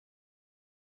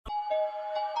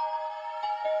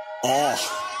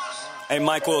Hey,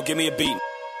 Michael, give me a beat.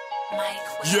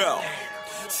 Yeah.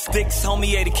 Sticks,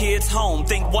 homie, 80 kids home.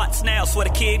 Think what's now, swear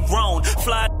the kid grown.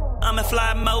 Fly, I'm in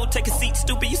fly mode. Take a seat,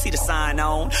 stupid, you see the sign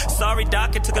on. Sorry,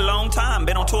 doc, it took a long time.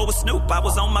 Been on tour with Snoop, I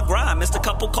was on my grind. Missed a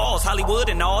couple calls, Hollywood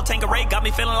and all. Tanqueray got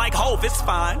me feeling like Hov, it's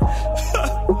fine.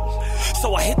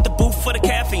 So I hit the booth for the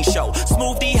caffeine show.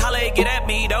 Smooth D, holla, get at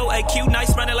me, though. AQ,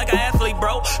 nice running like an athlete,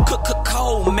 bro.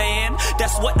 Cold, man.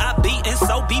 That's what I be, and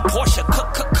so be Porsche.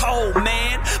 Cold,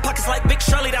 man. Pockets like Big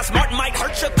Shirley, that's Martin Mike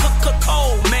hurt you.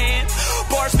 Cold, man.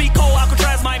 Bars be cold,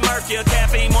 Alcatraz might murk you.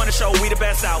 Caffeine morning show, we the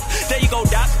best out. There you go,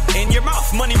 doc, in your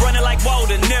mouth. Money running like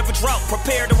water, never drought.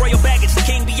 Prepare the royal baggage, the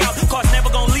king be out. Cars never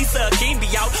gon' Lisa, king be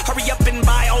out. Hurry up and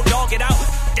buy, old dog it out.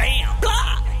 Damn,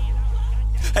 blah.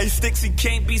 Hey, Sticks, you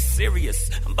can't be serious.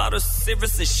 I'm about as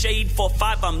serious as Shade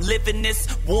 4-5. I'm living this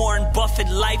Warren Buffett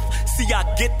life. See, I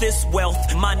get this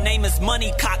wealth. My name is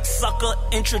Money, cocksucker.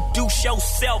 Introduce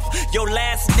yourself. Your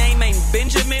last name ain't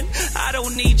Benjamin. I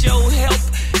don't need your help.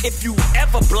 If you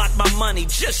ever block my money,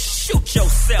 just shoot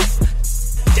yourself.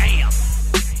 Damn.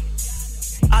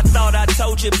 I thought I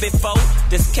told you before.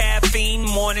 This caffeine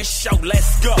morning show.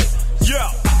 Let's go. Yo.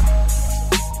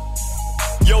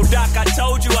 Yo, Doc, I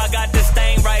told you I got this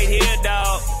thing right here,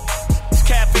 dawg. It's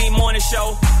Caffeine Morning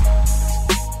Show.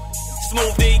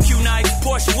 Smooth D, Q Nice,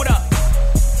 Porsche, what up?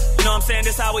 You know what I'm saying?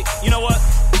 This how we, you know what?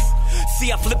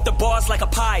 See, I flip the bars like a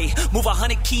pie. Move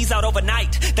 100 keys out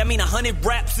overnight. That mean 100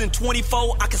 raps in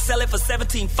 24. I can sell it for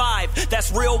 17.5.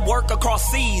 That's real work across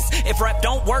seas. If rap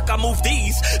don't work, I move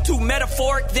these. Too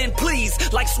metaphoric, then please.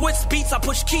 Like Swiss beats, I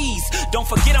push keys. Don't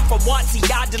forget I'm from Watsy,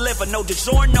 I deliver. No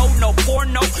DiGiorno, no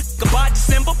porno. Goodbye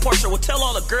December. Porsche will tell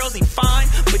all the girls he fine,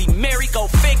 but he married, go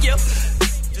figure.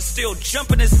 Just still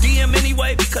jumping his DM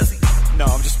anyway because he... No,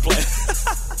 I'm just playing.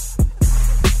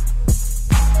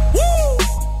 Woo!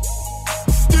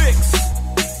 Sticks.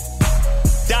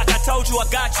 Doc, I told you I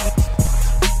got you.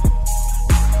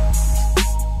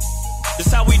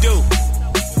 This how we do.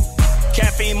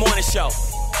 Caffeine Morning Show.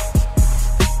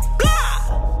 Blah!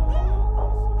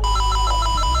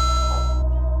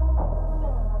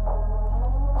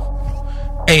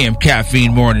 A.M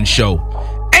Caffeine Morning Show.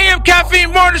 A.M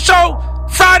Caffeine Morning Show.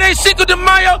 Friday, Cinco de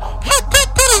Mayo.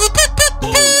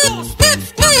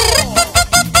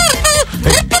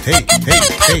 Hey.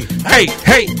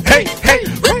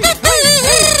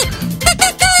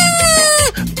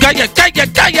 Calla, pollo.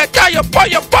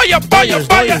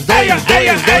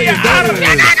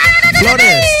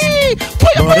 Flores.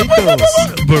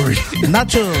 Burritos.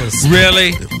 Nachos.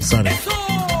 Really? Sorry.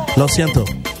 Lo siento.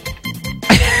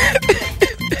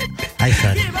 Ay,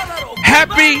 sorry.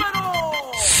 Happy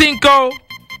Cinco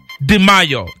de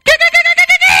Mayo.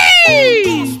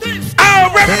 Oh,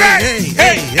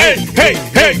 hey.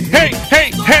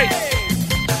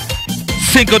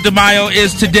 Cinco de Mayo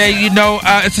is today, you know,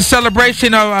 it's a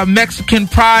celebration of Mexican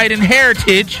pride and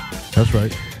heritage. That's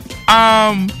right.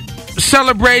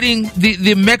 Celebrating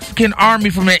the Mexican army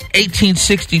from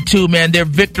 1862, man, their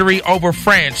victory over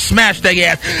France. Smash that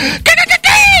ass.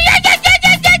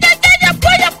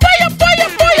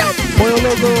 Pollo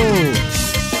loco.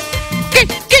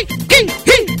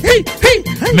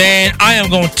 Man, I am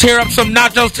going to tear up some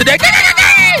nachos today.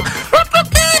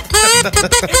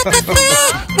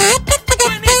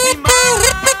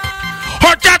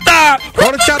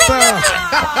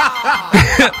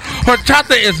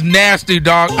 Horchata is nasty,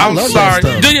 dog. I'm sorry.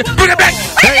 Do you bring it back?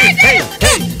 Hey.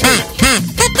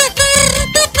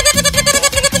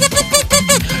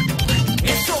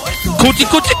 Coochie.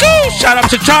 Shout out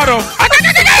to Charo.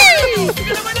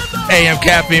 A.M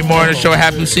Caffeine Morning Show.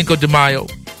 Happy Cinco de Mayo.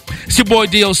 It's your boy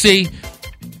DOC,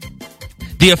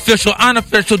 the official,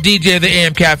 unofficial DJ of the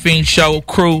A.M Caffeine Show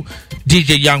crew,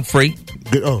 DJ Young Free.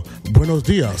 Oh, buenos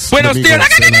dias. Buenos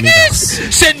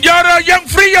dias. Senora Young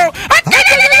Frio.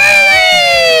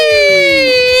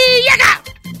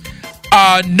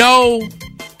 No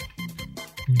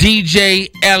DJ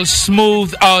El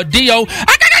Smooth Dio.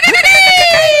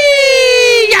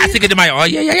 Cinco de Mayo.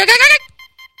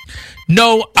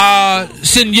 No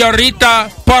Señorita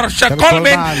Porsche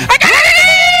Coleman.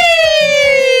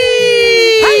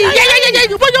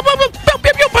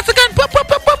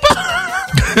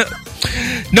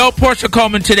 No Porsche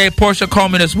Coleman today. Porsche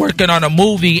Coleman is working on a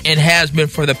movie and has been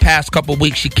for the past couple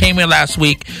weeks. She came in last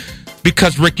week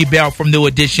because Ricky Bell from New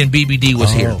Edition BBD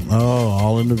was here.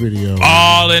 All in the video.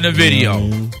 All in the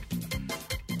video.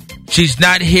 She's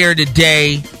not here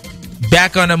today.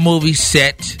 Back on a movie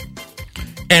set.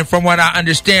 And from what I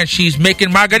understand, she's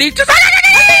making margaritas.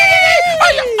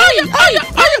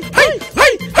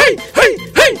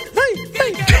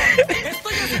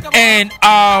 And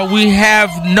we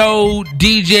have no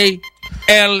DJ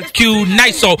LQ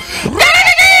Niso.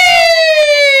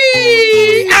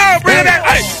 Oh, bring that.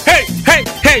 Hey.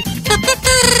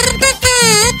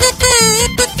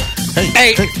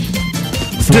 Hey.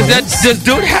 Does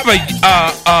dude have a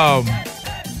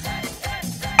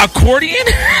accordion?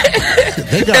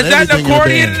 They got Is that an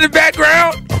accordion in the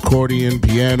background? Accordion,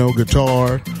 piano,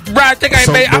 guitar. Right, I think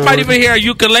I might even hear a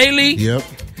ukulele. Yep.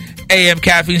 A.M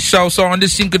Caffeine Show. So on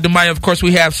this Cinco de Mayo, of course,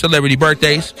 we have celebrity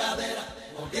birthdays.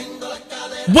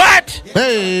 What?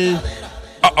 Hey.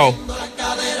 Uh-oh.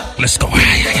 Let's go.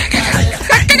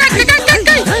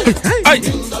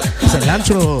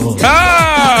 Cilantro.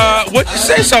 What'd you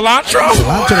say, cilantro?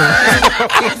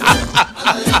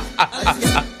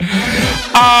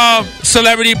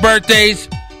 Celebrity birthdays.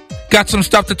 Got some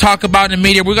stuff to talk about in the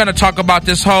media. We're going to talk about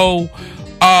this whole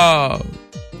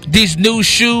these new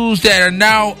shoes that are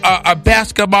now a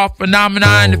basketball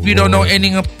phenomenon. If you don't know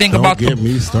anything about them. Don't get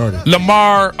me started.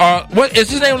 Lamar, what is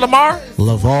his name? Lamar?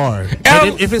 LeVar.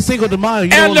 If it's Cinco de Mayo, you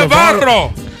know what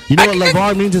LeVar. You know what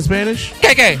LeVar means in Spanish?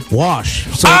 KK. Wash.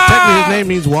 So technically his name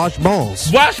means wash balls.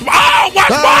 Wash balls. Wash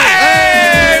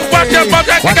your balls.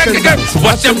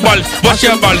 Wash your balls. Wash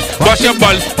your balls. Wash your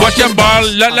balls. Wash your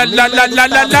balls. La la la la la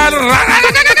la la.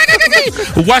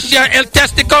 Wash your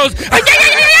testicles.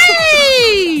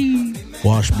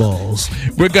 Wash balls.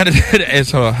 We're gonna.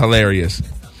 It's hilarious.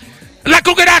 La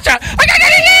cucaracha.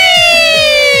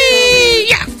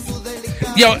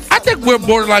 Yo, I think we're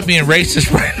borderline being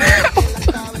racist right now.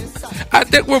 I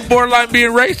think we're borderline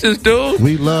being racist, dude.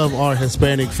 We love our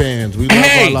Hispanic fans. We love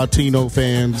our Latino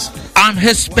fans. I'm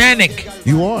Hispanic.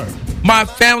 You are. My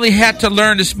family had to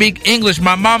learn to speak English.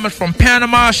 My mom is from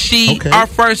Panama. Our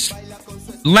first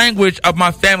language of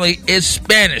my family is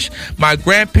Spanish. My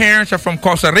grandparents are from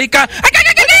Costa Rica.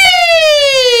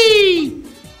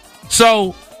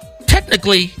 So,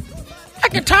 technically, I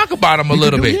can talk about them a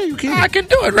little bit. Yeah, you can. I can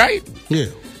do it, right? Yeah.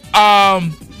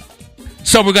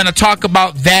 So we're going to talk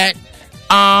about that.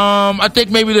 I think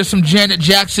maybe there's some Janet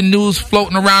Jackson news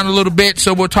floating around a little bit,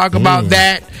 so we'll talk about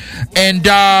that. And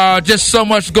just so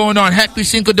much going on. Happy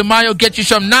Cinco de Mayo. Get you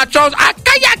some nachos.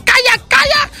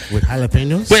 Calla. With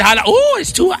jalapenos? Oh,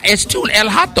 it's too El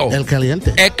Hato. El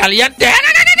Caliente. El Caliente.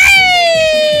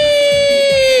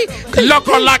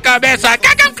 Loco la cabeza.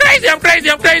 I'm crazy.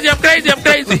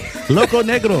 Loco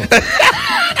negro.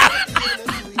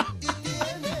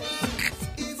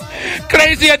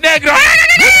 Crazy and negro.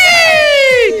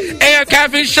 A.M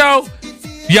Caffeine Show.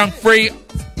 Young Fri,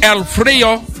 El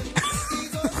Frio.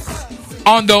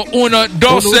 On the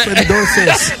 1-12.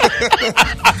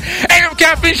 A.M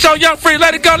Caffeine Show, Young Fri,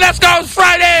 let it go. Let's go. It's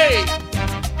Friday.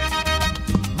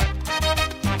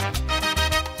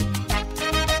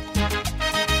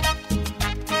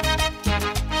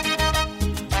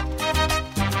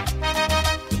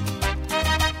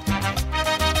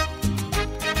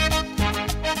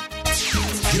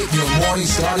 Get your morning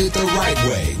started the right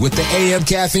way with the A.M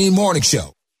Caffeine Morning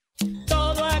Show.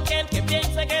 Todo aquel que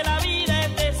piense que la vida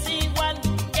es desigual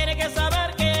tiene que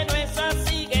saber que no es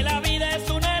así, que la vida es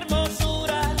una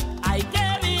hermosura, hay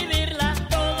que vivirla.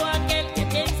 Todo aquel que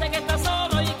piense que está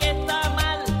solo y que está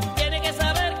mal tiene que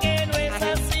saber que no es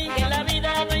así, que en la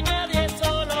vida no hay nadie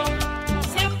solo,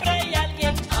 siempre hay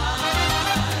alguien. Ay,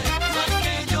 no hay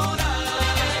que llorar,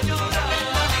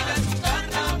 la vida es un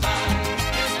carnaval,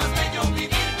 es más bello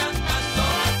vivir cantando.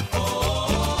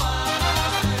 Oh,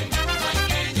 ay, no hay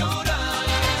que llorar,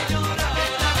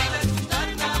 la vida es un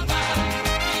carnaval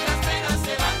y las penas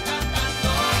se van cantando.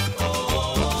 Oh,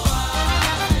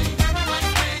 ay, no hay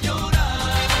que llorar,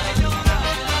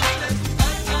 la vida es un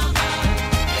carnaval,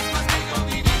 es más bello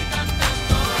vivir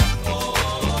cantando. Oh,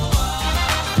 ay,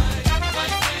 no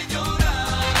hay que llorar, la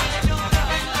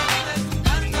vida es un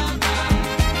carnaval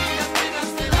y las penas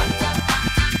se van cantando.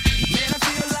 Man, I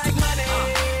feel like money.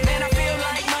 Man, I feel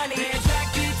like money.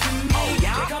 Attracted to me.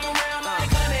 They come around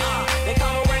like honey. They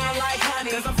come around like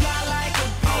honey. 'Cause I fly like a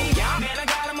bee. Man, I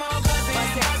got 'em all buzzing.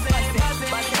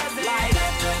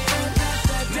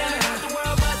 Like dinner, the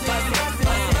world buzzing.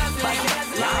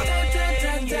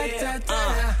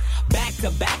 Back to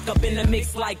back up in the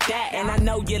mix like that. And I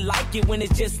know you like it when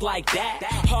it's just like that.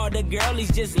 Harder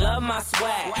girlies just love my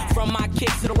swag. From my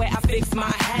kicks to the way I fix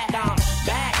my hat. I'm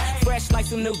back, fresh like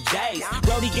some new J's.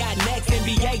 Brody got next,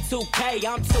 NBA 2K,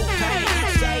 I'm 2K.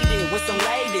 Shaded with some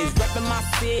ladies, reppin' my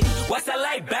city. West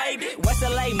LA, baby. West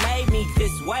LA made me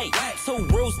this way. Two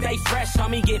rules, stay fresh,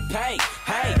 homie, get paid.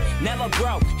 Hey, never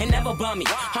broke and never bummy.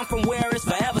 I'm from where it's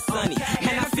forever sunny.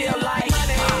 And I feel like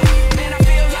money. Man, I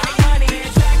feel like money.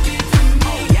 Attracted to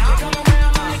me. They come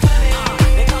around like honey.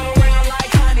 They come around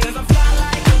like honey. 'Cause I fly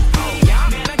like a bee.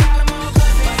 Man, I got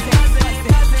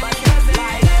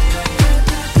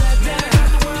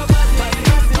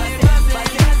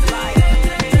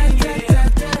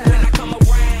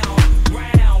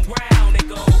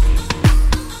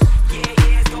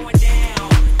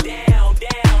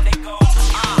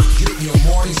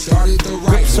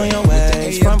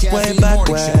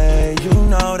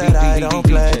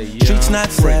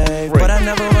safe, but I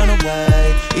never run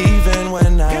away, even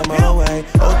when I'm away.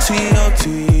 OT,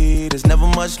 OT, there's never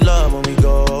much love when we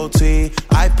go OT.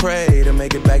 I pray to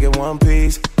make it back in one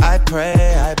piece. I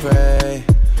pray.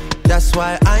 That's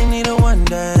why I need a one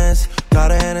dance.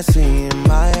 Got a Hennessy in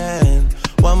my hand.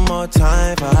 One more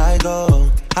time before I go.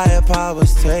 Higher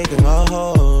powers taking a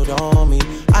hold on me.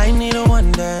 I need a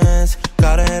one dance.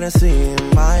 Got a Hennessy in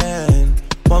my hand.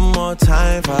 One more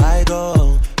time before I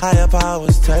go. Higher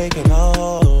powers taking a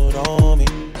hold on me.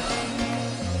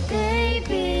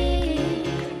 Baby,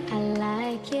 I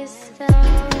like it so.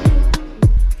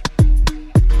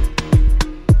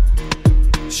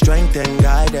 Strength and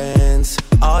guidance,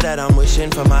 all that I'm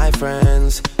wishing for my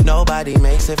friends. Nobody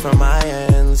makes it from my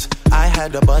ends. I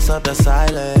had to bust up the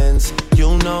silence.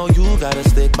 You know you gotta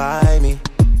stick by me.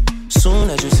 Soon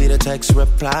as you see the text,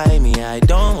 reply me. I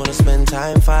don't wanna spend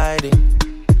time fighting.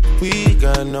 We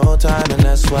got no time, and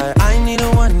that's why I need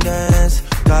a one dance.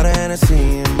 Got a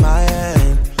Hennessy in my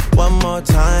hand. One more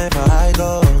time before I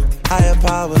go. Higher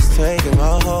powers taking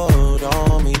a hold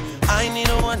on me. I need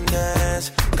a one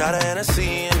dance. Got a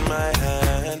Hennessy in my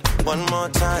hand. One more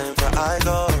time before I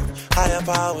go. Higher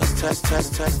powers test.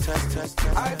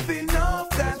 I've seen enough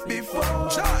dance before,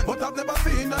 but I've never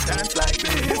seen a dance like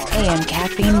this. A.M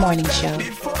Caffeine Morning Show.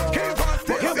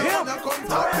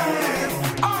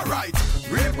 Alright,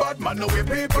 real bad man, no way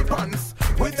people pants.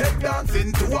 We take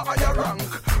dancing to a higher rank.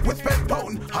 We spend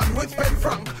pound and we spend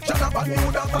franc. Jonathan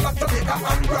New dance all of Jamaica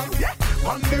and Grand. Yeah,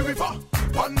 on the river,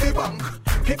 on the bank.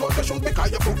 Kick out the shoes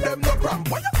because you put them no cramp.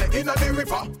 What you say in the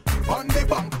river, on the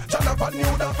bank. Jonathan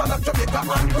New dance all of Jamaica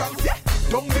and Grand. Yeah,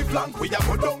 down the flank, we a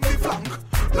go down the flank.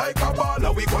 Like a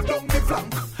baller, we go down the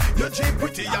flank. Your Jeep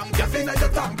pretty young, gas in your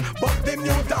tank. But the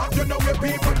new dance, you know where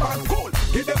people man cool.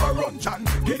 Give them a run, Chan,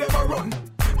 give them a run.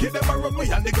 Give them a run,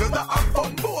 we and the girls that have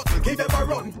fun. Both, give them a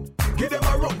run, give them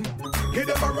a run. Give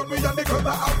them a run, we and the girls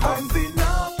that have fun. I've seen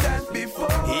enough dance before,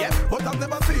 yeah, but I've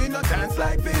never seen a dance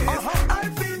like this.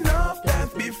 I've seen enough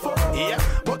dance before, yeah,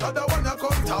 but other one a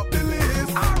come top the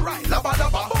list. Alright, laba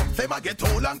laba, say my get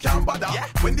old and can't bother. Yeah.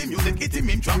 When the music hit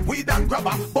him drunk weed and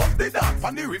grabber. Bust the dance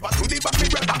from the river to the back me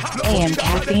river. A.M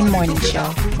Caffeine Morning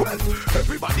Show. Well,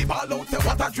 everybody ball out, say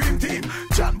what a dream team.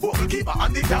 Jan Bogle keeper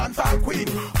and the dancer queen.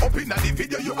 Up in the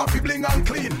video you are bling and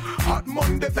clean. Hot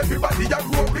Mondays everybody a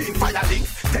roping. Fire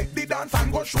links, take the dance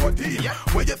and go show team. Yeah.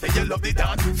 Where you say you love the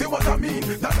dance, see what I mean.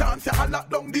 The dance you lock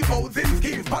down the housing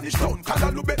scheme. Spanish town,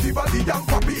 Calalube, Tivoli and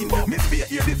Papine. Miss Fear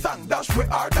hear the song, dash we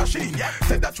are dashing. Yeah.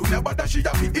 Say that you never dash, she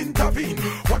have to intervene.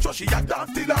 Watch what she a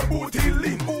dance till her booty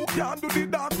lean. Who can do the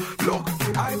dance? Look,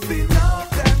 I've seen enough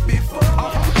dance before,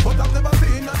 but I've never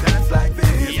seen a dance like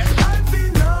this. Yeah. I've seen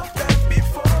enough dance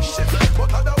before, shit,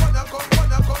 but other wanna come.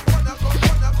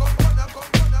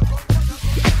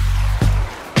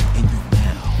 And you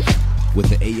now with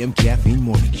the A.M Caffeine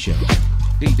Morning Show.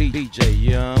 DJ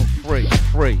Young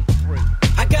Free.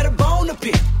 I got a bone to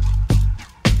pick.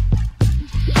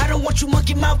 I don't want you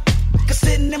monkey mouth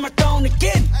sitting in my throne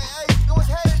again.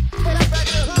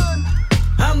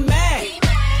 I'm mad,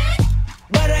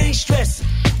 but I ain't stressing.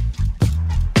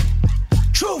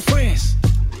 True friends.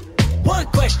 One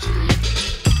question.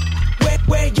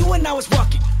 Where you and I was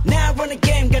walking. Now I run the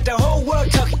game, got the whole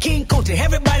world talking. King Kunta,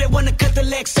 everybody wanna cut the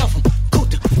legs off him.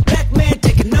 Kunta, black man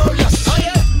taking no loss. Oh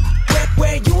yeah.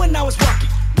 Where you and I was walking.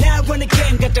 Now I run the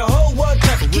game, got the whole world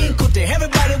talking. King Kunta,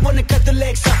 everybody wanna cut the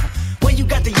legs off him. When you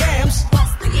got the yams.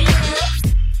 What's the yams?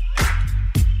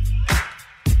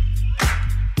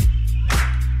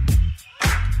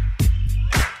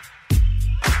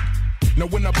 Now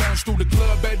when I bounce through the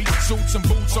club, baby, suits and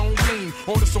boots on clean.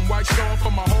 Order some white Star for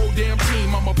my whole damn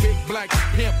team. I'm a big black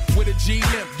pimp with a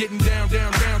G-limp. Getting down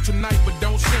tonight, but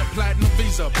don't simp. Platinum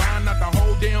Visa, buying out the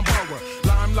whole damn borough.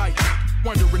 Limelight,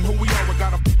 wondering who we are. I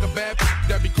got a bad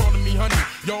that be calling me honey.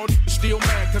 Y'all still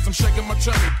mad cause I'm shaking my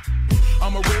tummy.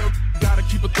 I'm a real, gotta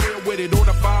keep a thrill with it.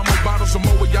 Order 5 more bottles of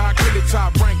more, y'all kill it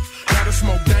top rank. Gotta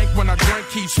smoke dank when I drink,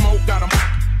 keep smoke. Got 'em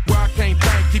where I can't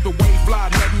think, keep it way fly.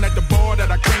 Nothing at the bar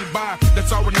that I can't buy.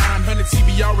 That's our 900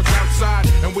 CBR is outside.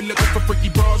 And we're looking for freaky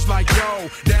bras like yo.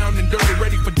 Down and dirty,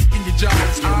 ready for getting your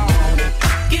jobs. Oh.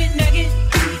 Get naked,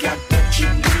 you got what you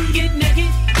need. Get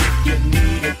naked, if you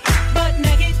need it. Butt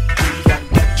naked, you got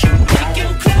what you need. Take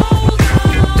your clothes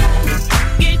off.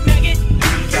 Get naked,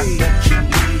 you got what you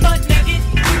need. Butt naked,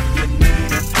 if you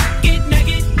need it. Get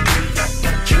naked, you got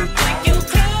what you need. Take your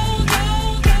clothes off.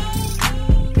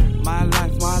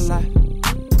 My life.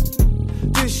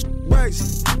 This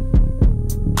crazy.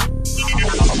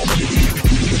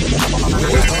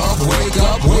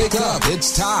 Wake up. It's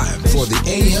time for the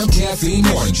A.M Caffeine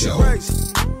Morning Show.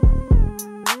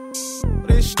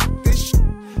 This crazy.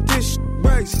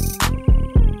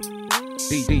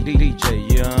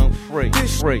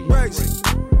 Free.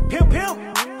 Pimp, pimp.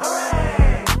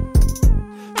 Hooray.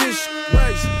 This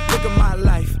crazy. Look at my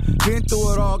life. Been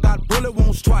through it all. Got bullet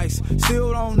wounds twice.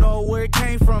 Still don't know where it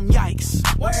came from. Yikes.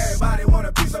 Where everybody want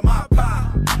a piece of my pie.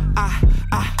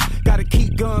 I gotta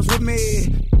keep guns with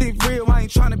me. Think real, I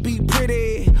ain't trying to be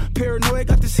pretty. Paranoid,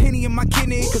 got this Henny in my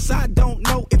kidney. Cause I don't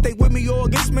know if they with me or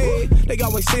against me. They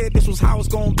always said this was how it's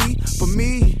gonna be. For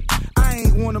me, I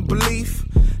ain't wanna believe.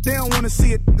 They don't wanna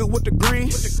see it with the green.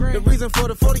 The reason for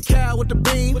the 40 cal with the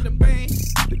beam.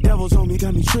 The devil's on me,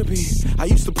 got me tripping. I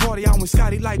used to party out with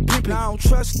Scotty like Pippin. I don't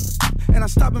trust, and I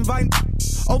stop inviting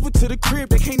over to the crib.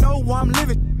 They can't know where I'm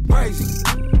living. Crazy.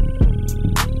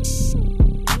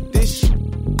 This shit,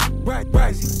 right,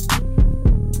 crazy.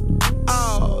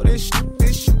 Oh, this shit,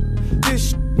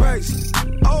 crazy.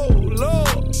 Oh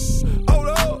Lord,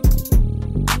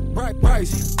 right,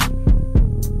 crazy.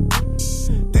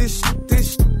 This,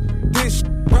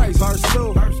 crazy.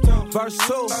 Verse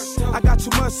 2. I got too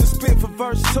much to spit for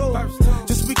verse 2.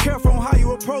 Just be careful on how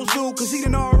you approach dude, cause he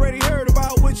done already heard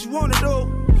about what you wanna do.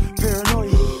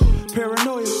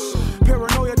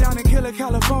 Paranoia down in Killer,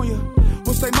 California.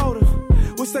 What's their motive?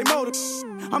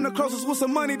 I'm the closest with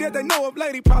some money that they know of.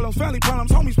 Lady problems, family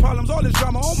problems, homies problems, all this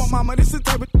drama. Oh my mama, this is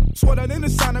type of sweater in the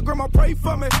sign. Grandma pray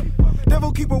for me.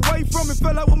 Devil keep away from me.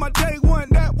 Fell out with my day one.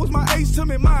 That was my ace to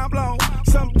me, mind blown.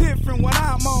 Something different when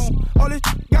I'm on. All this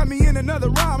got me in another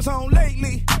rhyme zone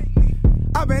lately.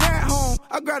 I've been at home.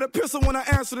 I grab a pistol when I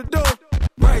answer the door.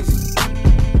 Crazy.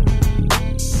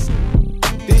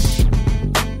 This shit,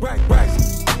 right,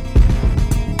 crazy.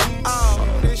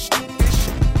 Oh, this shit,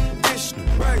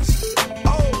 crazy.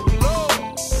 Oh Lord.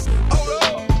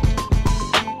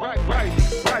 Right.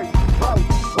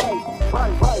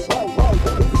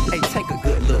 Hey, take a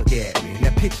good look at me.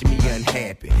 Now picture me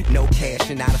unhappy. No cash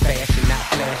and out of fashion, not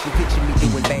flashy. Picture me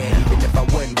doing bad, even if I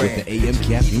wasn't with the A.M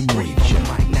Caffeine Morning Show.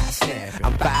 Might not snap.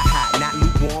 I'm fire hot, not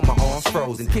lukewarm, my arms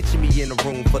frozen. Picture me in a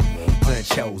room full of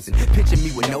unchosen. Picture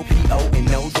me with no P.O.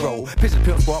 and no dro. Picture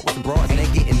Pimp Squad with some bras and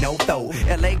ain't getting no throw.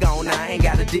 L.A. gone, I ain't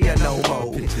got a deal no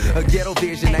more. A ghetto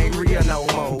vision ain't real no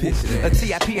more. A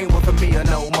T.I.P. ain't one for me or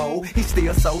no more. He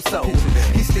still so.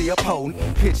 He still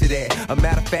potent. Picture that. A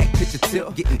matter of fact, picture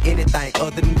Tip getting anything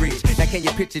other than rich. Now can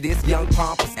you picture this young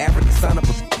pompous African son of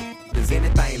a... Is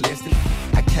anything listed?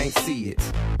 I can't see it.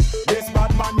 This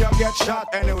bad man, you get shot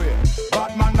anyway.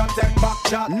 Bad man don't take back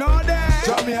shot. No day.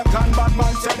 Jamaican bad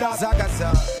man said that.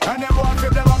 Zagasa. And them boys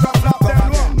if them a go flap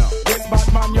them one. This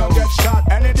bad man, you get shot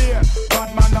any day.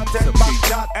 Bad man don't take back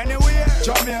shot anyway.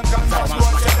 Jamaican bad man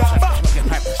said that.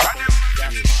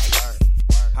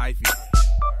 Hyphy,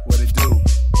 what it do?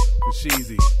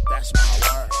 Fasheezy. That's my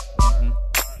word.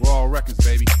 Raw records,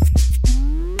 baby.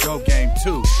 Go game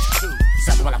 2.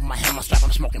 Something while I put my hand on my strap,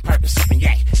 I'm smoking purpose, sipping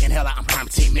yak. Inhaler, I'm prime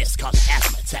team miss, causing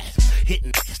asthma attacks.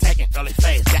 Hitting niggas, taking early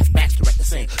phase, got backs direct the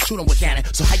scene. Shoot 'em with cannon,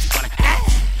 so how you gonna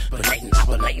act?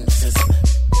 Operating the system.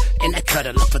 In that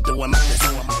cutter, look for doing my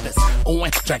business. Ooh,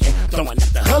 and drinking, throwing up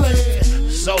the hully.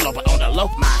 Solo, but on the low,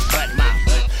 my butt.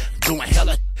 Doing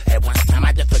hella. At one time,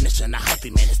 my definition of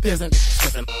hyphy, man, it's business.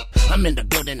 I'm in the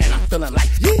building and I'm feeling like,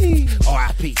 yee.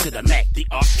 R.I.P. to the Mac,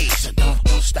 D.R.E. So don't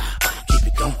stop. Keep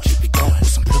it going. With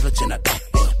some privilege in the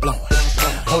backboard, blowing.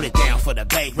 Hold it down for the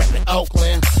Bay, reppin'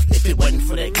 Oakland. If it wasn't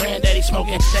for that granddaddy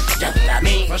smoking, that's what I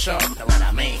mean. For sure, know what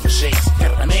I mean. For sheets,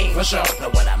 got what I mean. For sure, know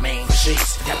what I mean. For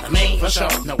sheets, got what I mean. For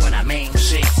sure, know what I mean. For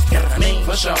sheets, got what I mean.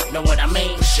 For sure, know what I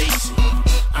mean. For sheets.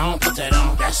 I don't put that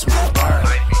on, that's my word.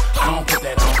 I don't put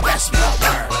that on, that's my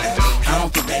word. I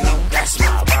don't think they know, that's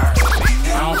my word.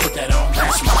 I don't put that on,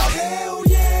 that's my word.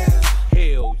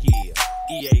 Hell yeah.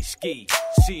 EA Ski,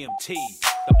 CMT,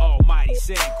 the almighty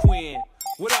San Quinn.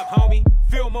 What up, homie?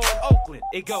 Fillmore in Oakland.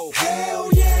 It goes hell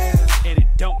yeah. And it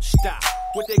don't stop.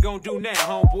 What they gonna do now,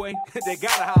 homeboy? They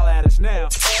gotta holler at us now.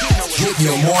 Get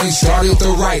your morning started the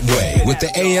right way with the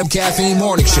A.M Caffeine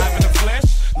Morning Show. Live in the flesh,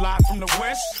 live from the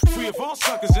west. Free of all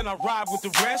suckers, and I ride with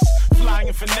the rest. Flying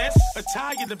in finesse,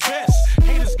 attire the best.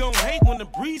 Haters gon' hate when the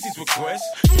breezes request.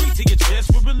 Free to your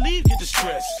chest will relieve your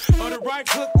distress. Or the right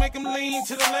hook, make them lean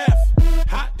to the left.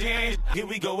 Hot damn, here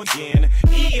we go again.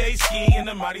 EA Ski and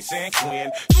the mighty San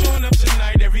Quinn. Showing up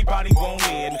tonight, everybody won't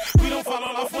win. We don't follow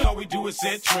off when all we do is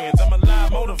set trends. I'm a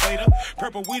live motivator.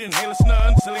 Purple weed inhaler,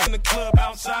 snun. Silly in the club,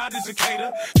 outside is a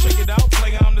cater. Check it out,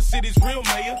 player, I'm the city's real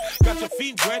mayor. Got your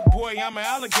feet wet, boy, I'm an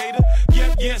alligator.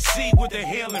 Yep, yes, see with the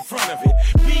hell in front of it.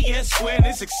 BS squared,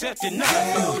 it's accepted, not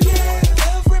hell yeah,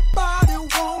 everybody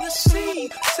wanna see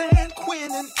San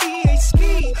Quinn and EA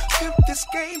Ski. Pimp this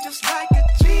game just like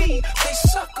a G. They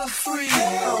sucker free.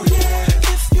 Hell yeah,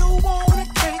 if you wanna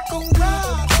take a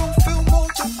ride from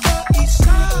Fillmore to the east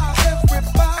side,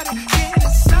 everybody get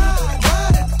inside.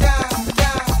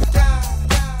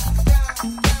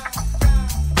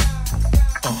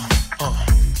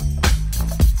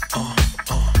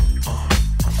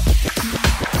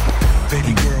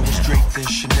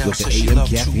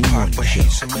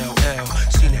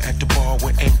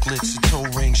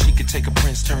 thing. She could take a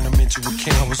prince, turn him into a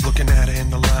king. I was looking at her in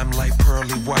the limelight,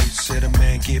 pearly white. Said a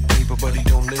man get paper, but he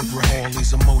don't live right. All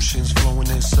these emotions flowing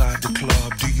inside the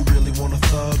club. Do you really want a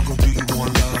thug or do you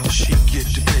want love? She get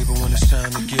the paper when it's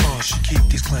time to get on. She keep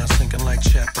these clowns thinking like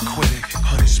Chappaquiddick.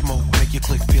 Honey smoke, make your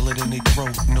click feel it in their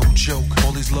throat. No joke,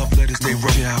 all these love letters they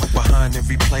wrote you out. Behind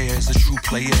every player is a true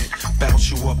player.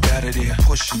 Bounce you up out of there,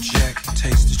 push your jack,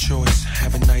 taste the choice,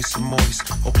 have it nice and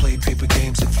moist, or play paper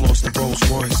games and floss the Rolls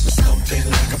Royce. Something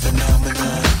like a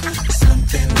phenomenon,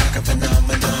 something like a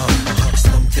phenomenon,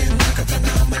 something like a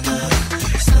phenomenon,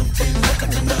 something like a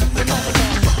phenomenon,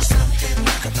 something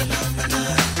like a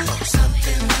phenomenon,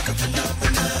 something like a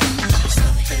phenomenon,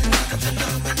 something like a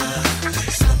phenomenon,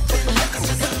 something like a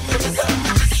phenomenon.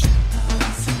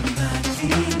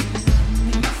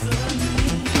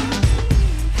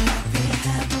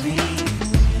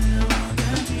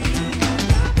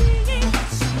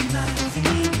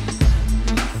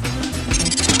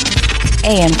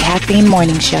 A.M Caffeine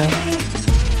Morning Show.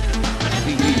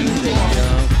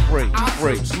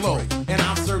 I'm slow and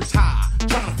I'm so tired,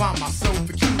 trying to find myself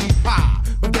a cutie pie.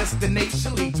 But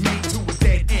destination leads me to a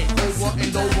dead end, over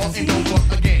and over and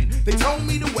over again. They told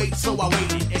me to wait, so I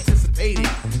waited, anticipated,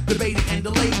 debated and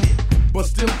delayed it, but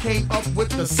still came up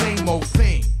with the same old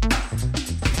thing.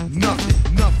 Nothing.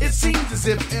 It seems as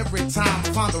if every time I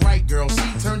find the right girl,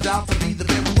 she turns out to be the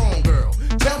very wrong girl.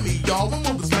 Tell me, y'all, when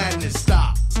will this madness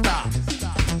stop?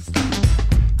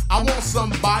 I want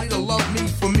somebody to love me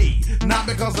for me, not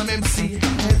because I'm MC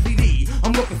Heavy D.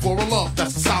 I'm looking for a love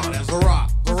that's as solid as a rock,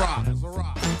 a rock, as a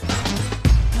rock.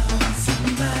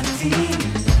 Somebody for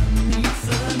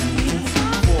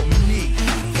me.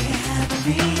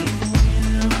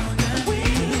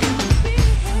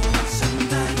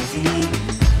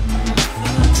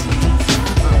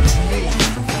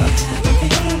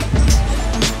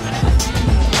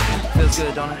 Feels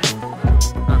good, don't it?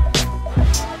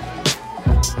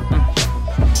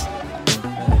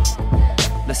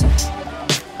 Listen.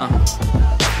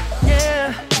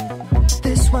 Yeah,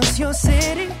 this was your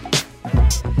city.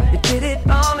 You did it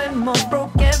all and more,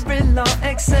 broke every law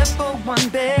except for one,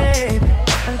 babe.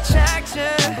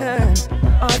 Attraction,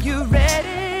 are you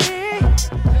ready?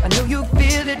 I know you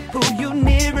feel it, pull you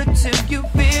nearer till you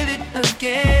feel it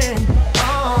again.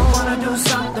 Oh, wanna do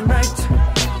something right,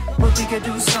 but we could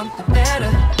do something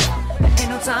better. There ain't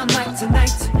no time like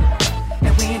tonight,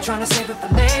 and we ain't trying to save it for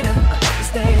later.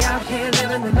 Stay out here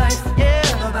living the life, yeah.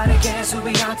 Nobody cares who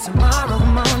we are tomorrow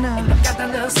morning. And I got that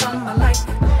little something I like,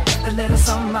 the little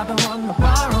something I've been wanting to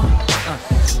borrow.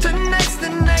 Tonight's the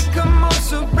night, come on,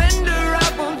 surrender.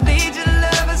 I won't lead your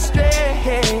love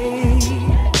astray,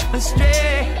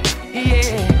 astray,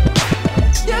 yeah.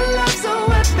 Your love's a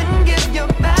weapon, give your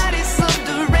body some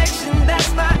direction.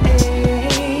 That's my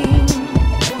aim.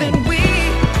 Then we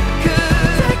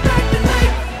could take back the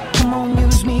night. Come on,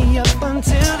 use me up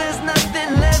until there's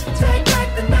nothing left. Take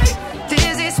back the night.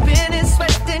 Dizzy, spinning,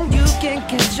 sweating, you can't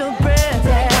catch your breath.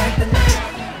 Take back the night.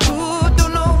 Ooh,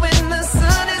 don't know when the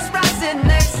sun is rising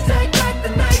next. Take back the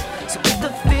night. So if the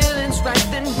feeling's right,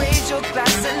 then raise your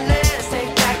glass and let's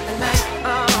take back the night.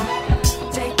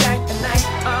 Take back the night.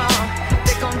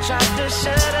 They gon' try to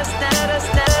shut us down,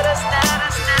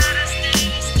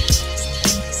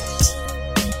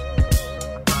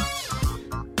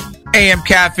 A.M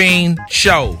Caffeine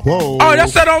Show. Whoa. Oh,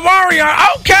 that's that Omarion.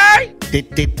 Okay.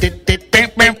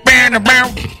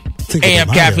 A.M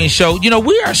Caffeine Show. You know,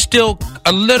 we are still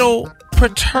a little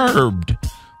perturbed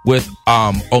with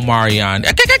Omarion.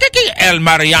 El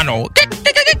Mariano.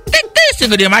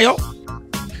 Cinco de Mayo.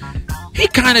 He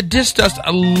kind of dissed us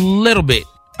a little bit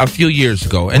a few years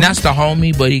ago. And that's the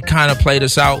homie, but he kind of played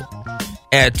us out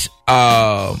at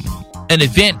an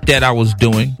event that I was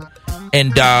doing.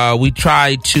 And we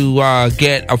tried to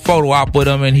get a photo op with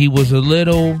him, and he was a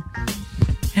little...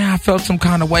 Yeah, I felt some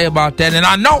kind of way about that. And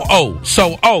I know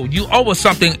you owe us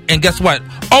something, and guess what?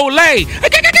 Olay!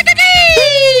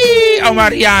 Oh,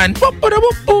 Marianne.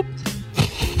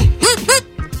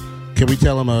 Can we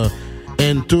tell him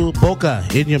en tu boca,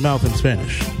 in your mouth in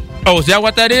Spanish? Oh, is that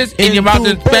what that is? In your mouth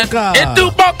in Spanish? En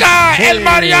tu boca, El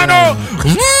Mariano!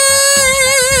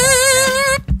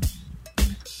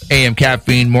 A.M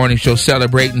Caffeine Morning Show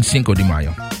celebrating Cinco de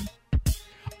Mayo.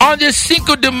 On this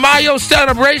Cinco de Mayo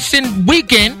celebration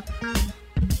weekend,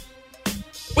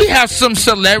 we have some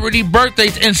celebrity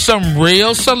birthdays and some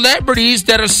real celebrities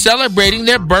that are celebrating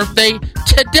their birthday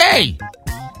today.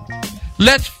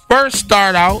 Let's first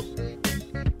start out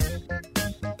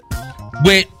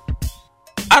with,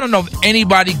 I don't know if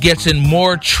anybody gets in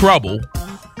more trouble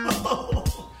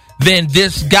than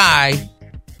this guy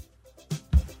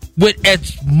with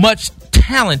as much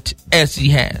talent as he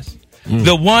has.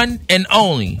 the one and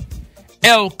only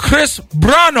El Chris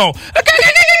Brano.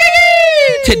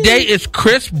 Today is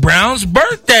Chris Brown's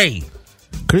birthday.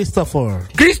 Christopher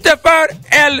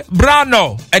El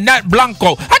Brano, and not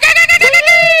Blanco.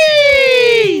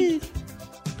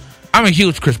 I'm a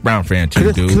huge Chris Brown fan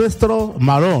too, dude. Cristro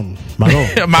Maron.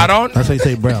 Maron? That's how you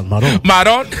say Brown.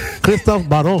 Maron. Christoph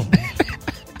Maron.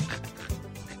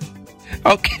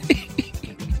 Okay.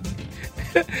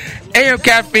 A.M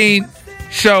Caffeine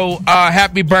Show.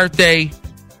 Happy birthday,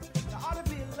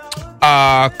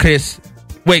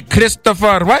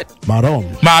 Christopher what?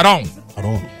 Maron.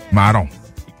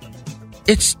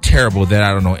 It's terrible that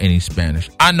I don't know any Spanish.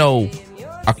 I know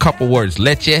a couple words.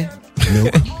 Leche.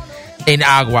 Milk. En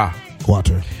agua.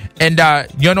 Water. And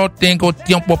yo no tengo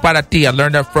tiempo para ti. I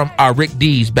learned that from Rick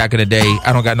D's back in the day.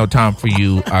 I don't got no time for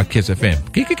you, Kiss FM.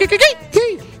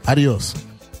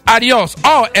 Adios.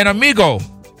 Oh, an amigo.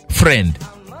 Friend.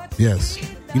 Yes.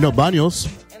 You know baños.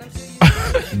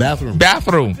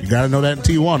 Bathroom. You gotta know that in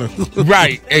Tijuana.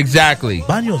 Right, exactly.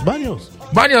 Baños.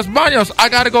 I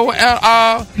gotta go with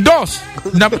dos.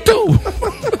 Number 2.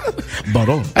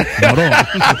 Maron.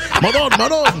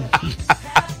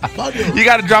 You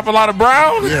gotta drop a lot of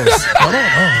brown? Yes. Maron.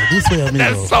 Oh, this way, amigo.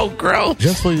 That's so gross.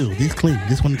 Just for you. This clean.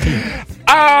 This one clean.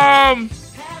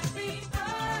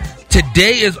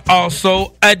 Today is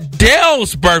also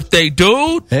Adele's birthday,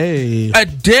 dude. Hey.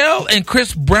 Adele and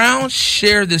Chris Brown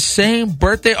share the same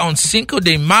birthday on Cinco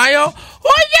de Mayo.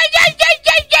 Oh,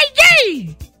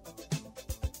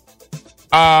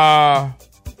 yeah.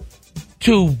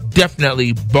 Two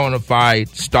definitely bona fide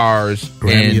stars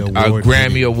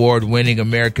Grammy Award winning,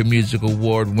 American Music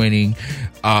Award winning.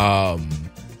 On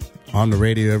the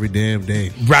radio every damn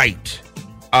day. Right.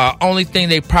 Only thing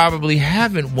they probably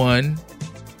haven't won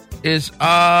is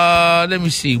let me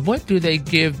see, what do they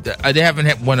give they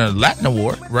haven't won a Latin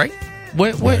award, right?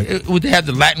 What would they have?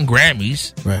 The Latin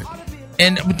Grammys, right?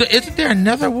 And isn't there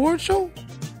another award show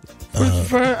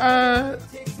for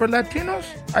Latinos?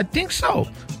 I think so.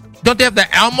 Don't they have the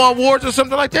Alma Awards or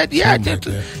something like that? Yeah, I think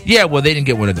so. Yeah, well, they didn't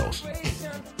get one of those. Who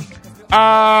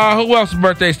else's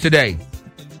birthday's today?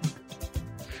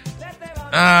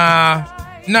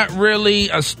 Not really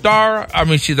a star. I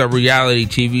mean, she's a reality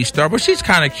TV star, but she's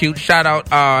kind of cute. Shout out,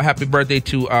 happy birthday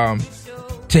to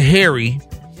Harry,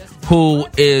 who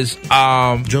is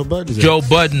Joe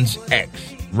Budden's ex.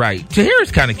 Right.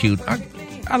 Tahiri's kind of cute.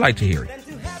 I like Tahiri.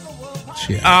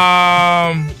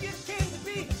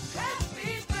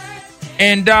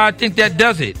 And I think that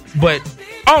does it. But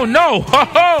oh no!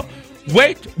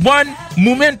 Wait one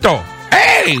momento.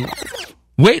 Hey,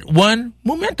 wait one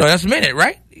momento. That's a minute,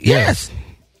 right? Yes.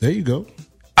 There you go.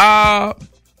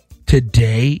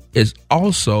 Today is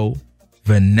also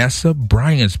Vanessa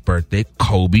Bryant's birthday,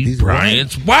 Kobe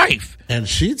Bryant's wife. And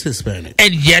she's Hispanic.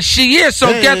 And yes, she is.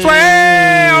 So guess what?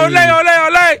 Hey, ole.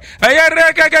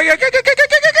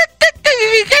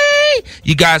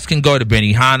 You guys can go to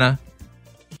Benihana.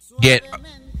 Get...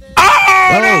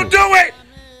 Oh, don't do it!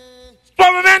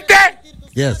 Suavemente!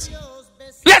 Yes.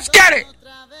 Let's get it!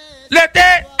 Let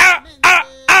that...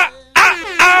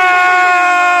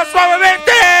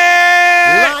 Suavemente!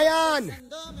 Lion!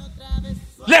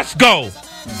 Let's go!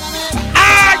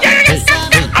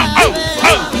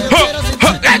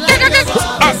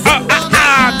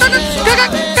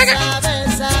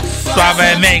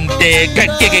 Suavemente.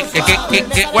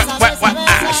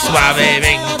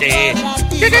 Suavemente.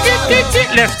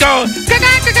 Let's go.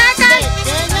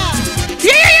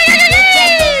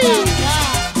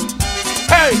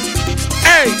 Hey.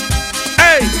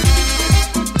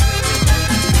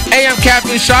 A.M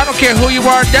Caffeine Show. I don't care who you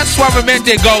are. That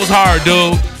Suavemente goes hard,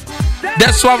 dude.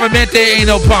 That Suavemente ain't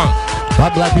no punk. Why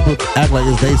black people act like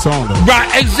it's their song, though? Right,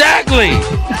 exactly.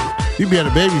 You be at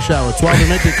a baby shower.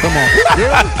 Suavemente, come on.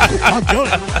 I'm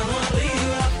joking.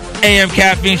 A.M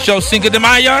Caffeine Show, Cinco de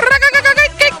Mayo.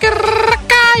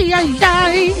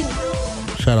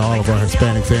 Shout out all of our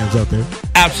Hispanic fans out there.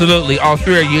 Absolutely, all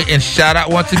three of you. And shout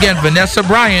out once again, Vanessa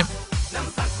Bryant.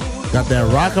 Got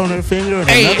that rock on her finger and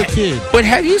another kid. But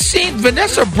have you seen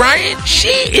Vanessa Bryant? She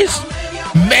is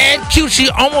mad cute. She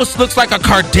almost looks like a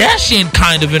Kardashian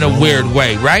kind of in a weird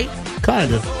way, right?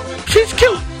 Kind of. She's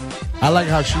cute. I like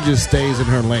how she just stays in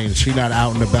her lane. She's not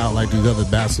out and about like these other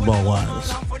basketball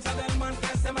wives.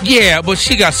 Yeah, but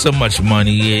she got so much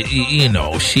money, you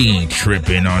know, she ain't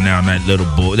tripping on that little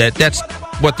boy. That's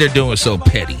what they're doing, so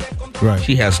petty. Right.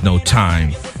 She has no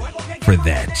time for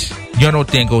that. Yo no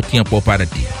tengo tiempo para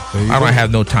ti. I don't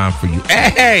have no time for you.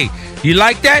 Hey, you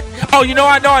like that? Oh, you know,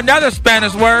 I know another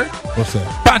Spanish word. What's that?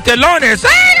 Pantalones.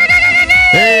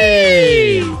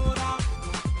 Hey!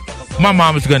 My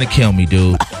mom is gonna kill me,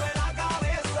 dude.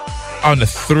 on the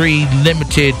 3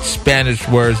 limited Spanish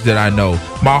words that I know.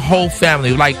 My whole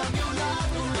family, like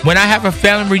when I have a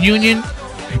family reunion,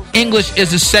 English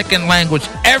is the second language.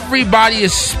 Everybody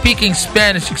is speaking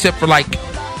Spanish except for like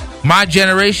my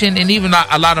generation and even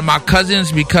a lot of my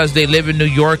cousins, because they live in New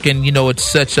York, and you know it's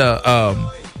such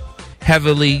a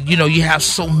heavily, you know, you have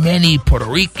so many Puerto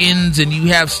Ricans and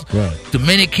you have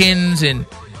Dominicans, and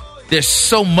there's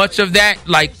so much of that.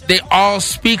 Like they all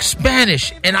speak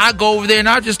Spanish, and I go over there and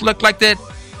I just look like the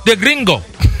gringo,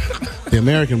 the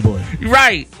American boy,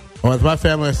 right? Or as my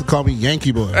family has to call me,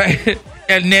 Yankee boy.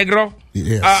 El negro.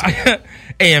 Yes.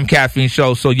 A.M Caffeine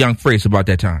Show. So Young Fri, it's about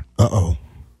that time. Uh-oh.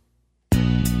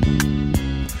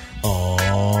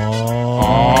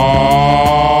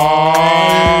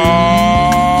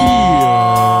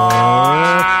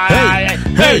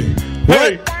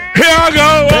 Hey, here I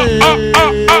go.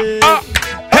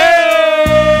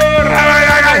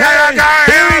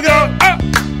 Here we go.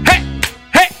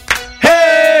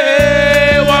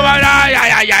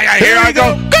 Here I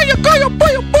go.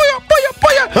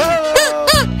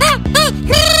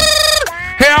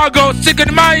 Here I go. Cinco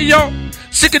de Mayo.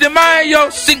 Cinco de Mayo.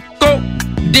 Cinco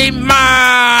de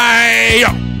Mayo.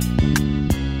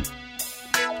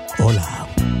 Hola.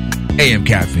 A.M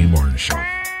Caffeine Morning Show.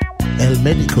 El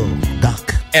médico,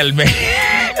 doc. El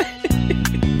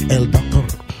doctor.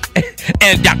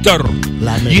 El doctor.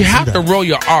 You have to roll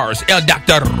your R's. El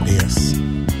doctor. Yes.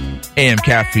 A.M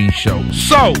Caffeine Show.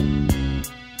 So,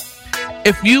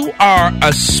 if you are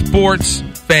a sports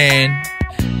fan,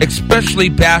 especially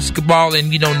basketball,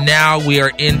 and you know now we are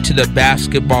into the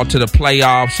basketball, to the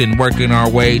playoffs, and working our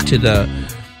way to the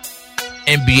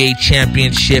NBA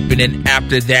championship, and then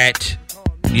after that,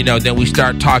 you know, then we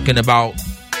start talking about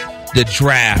the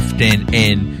draft and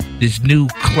this new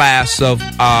class of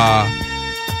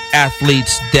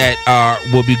athletes that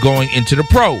will be going into the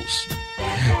pros.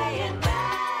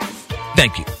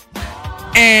 Thank you.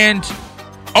 And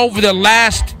over the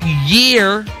last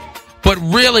year, but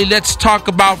really let's talk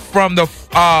about from the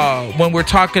when we're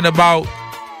talking about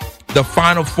the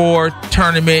Final Four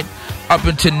tournament up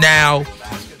until now,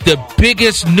 the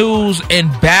biggest news in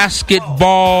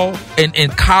basketball and in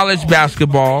college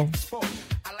basketball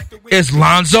is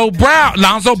Lonzo Ball,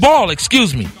 who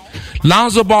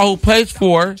plays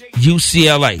for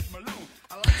UCLA.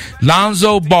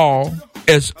 Lonzo Ball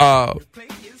is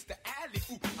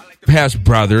has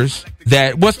brothers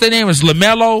that, what's their name, is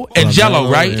LaMelo and Jello,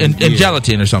 right? And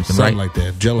gelatin or something, right? Like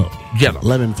that. Jello.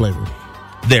 Lemon flavor.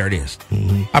 There it is.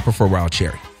 Mm-hmm. I prefer wild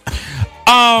cherry.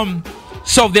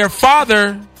 So their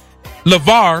father,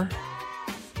 LeVar,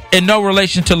 in no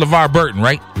relation to LeVar Burton,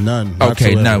 right? None.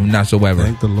 Okay, no, not so ever.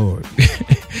 Thank the Lord.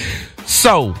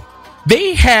 So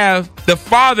they have, the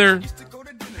father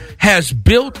has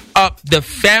built up the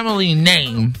family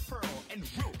name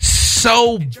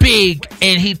so big,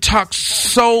 and he talks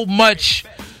so much,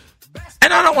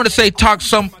 and I don't want to say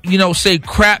say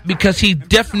crap, because he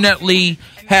definitely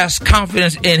has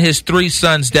confidence in his 3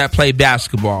 sons that play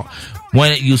basketball.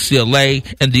 One at UCLA,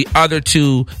 and the other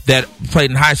 2 that played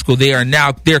in high school,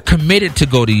 they're committed to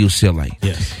go to UCLA.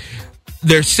 Yes.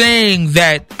 They're saying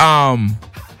that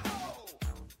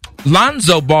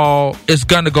Lonzo Ball is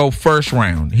going to go first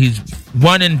round. He's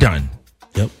one and done.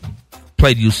 Yep.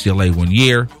 Played UCLA 1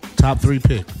 year. Top 3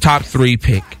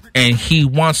 pick. And he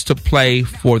wants to play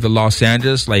for the Los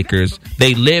Angeles Lakers.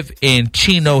 They live in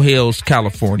Chino Hills,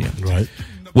 California. Right.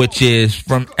 Which is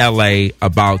from LA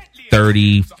about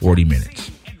 30, 40 minutes.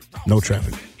 No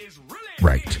traffic.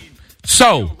 Right.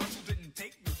 So,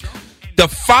 the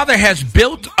father has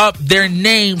built up their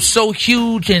name so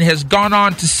huge and has gone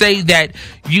on to say that,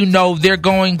 you know, they're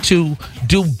going to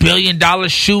do $1 billion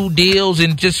shoe deals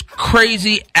and just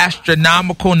crazy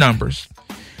astronomical numbers.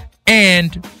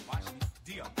 And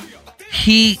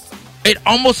it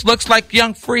almost looks like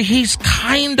Young Fri, he's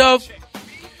kind of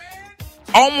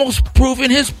almost proving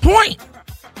his point.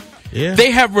 Yeah. They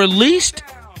have released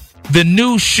the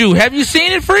new shoe. Have you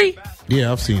seen it, Fri?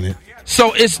 Yeah, I've seen it.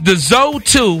 So it's the Zoe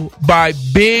 2 by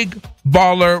Big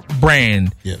Baller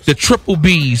Brand. Yes. The Triple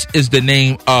B's is the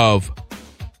name of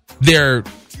their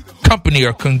company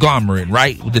or conglomerate,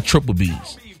 right? The Triple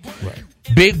B's. Right.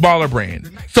 Big Baller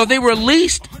Brand. So they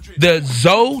released the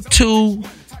Zoe 2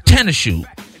 tennis shoe.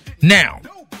 Now,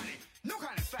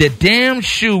 the damn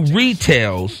shoe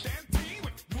retails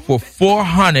for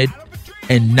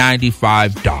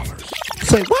 $495.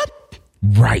 Say what?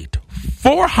 Right.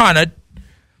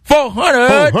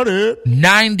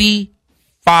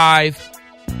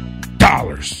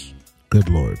 $495. Good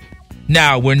Lord.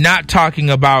 Now, we're not talking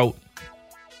about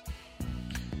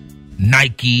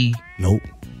Nike. Nope.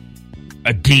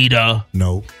 Adidas.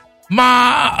 No.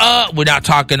 We're not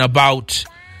talking about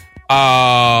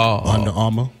Under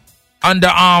Armour. Under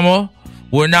Armour.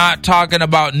 We're not talking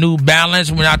about New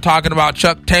Balance. We're not talking about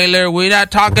Chuck Taylor. We're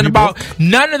not talking about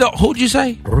none of the. Who'd you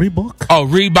say? Reebok. Oh,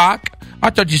 Reebok. I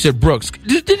thought you said Brooks.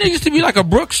 Didn't there used to be like a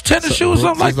Brooks tennis shoe or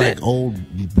something like that? Like old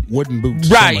wooden boots.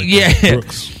 Right, like yeah.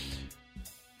 Brooks.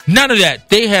 None of that.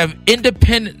 They have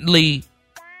independently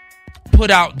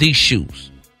put out these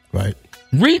shoes. Right.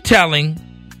 Retailing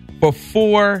for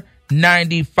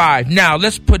 $4.95. Now,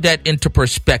 let's put that into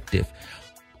perspective.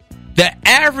 The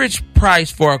average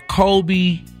price for a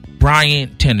Kobe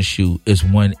Bryant tennis shoe is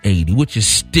 $180, which is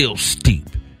still steep.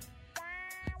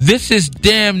 This is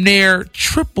damn near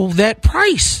triple that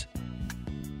price.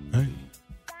 Right.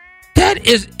 That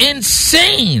is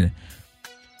insane.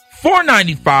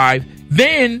 $4.95.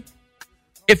 Then,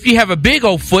 if you have a big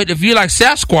old foot, if you're like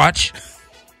Sasquatch,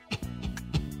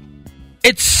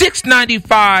 it's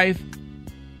 $6.95.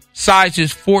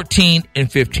 Sizes 14 and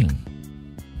 15.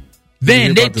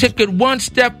 Then they took it one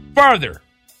step further.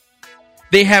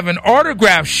 They have an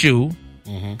autograph shoe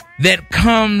that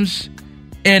comes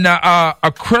in a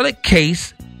acrylic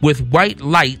case with white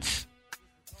lights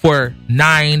for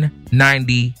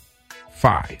 $9.95.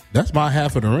 That's about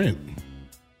half of the rent.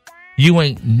 You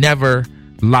ain't never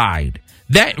lied.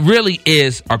 That really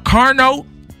is a car note,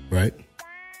 right?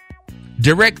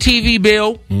 Direct TV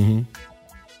bill,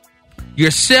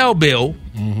 your cell bill.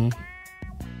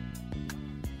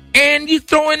 And you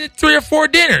throw in 3 or 4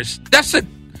 dinners. That's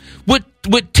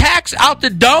with tax out the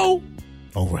door.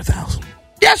 Over 1,000.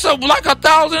 That's like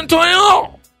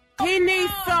 1,020. He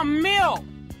needs some milk.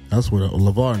 That's what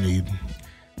LeVar need.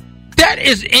 That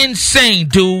is insane,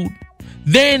 dude.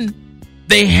 Then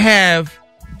they have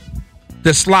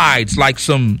the slides, like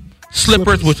some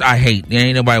slippers, which I hate.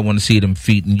 Ain't nobody want to see them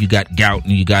feet, and you got gout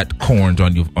and you got corns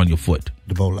on your foot.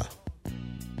 Ebola.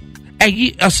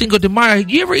 Hey, Cinco de Mayo.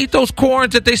 You ever eat those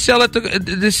corns that they sell at the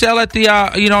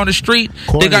on the street?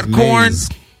 Corn they got corn. Maize.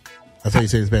 That's how you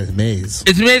say it's bad. It's maize.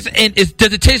 It's maize, and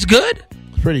does it taste good?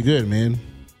 It's pretty good, man.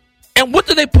 And what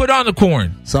do they put on the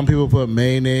corn? Some people put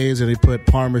mayonnaise, and they put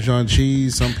Parmesan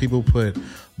cheese. Some people put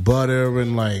butter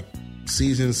and like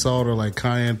seasoned salt or like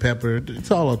cayenne pepper. It's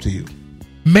all up to you.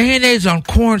 Mayonnaise on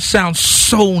corn sounds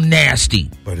so nasty.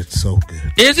 But it's so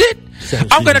good. Is it?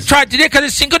 I'm going to try it today because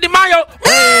it's Cinco de Mayo.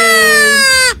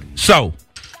 So,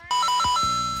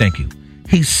 thank you.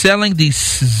 He's selling these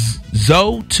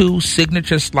Zoe 2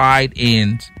 signature slide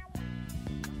ins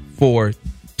for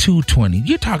 $220.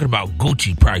 You're talking about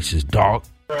Gucci prices, dog.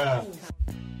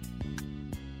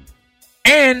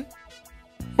 And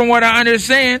from what I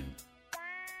understand,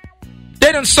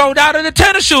 they done sold out of the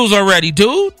tennis shoes already,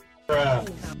 dude.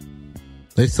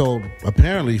 They sold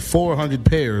apparently 400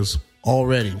 pairs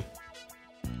already.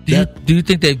 Do you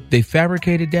think they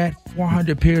fabricated that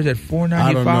 400 pairs at $4.95?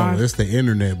 I don't know. It's the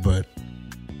internet, but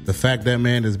the fact that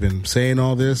man has been saying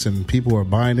all this and people are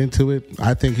buying into it,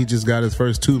 I think he just got his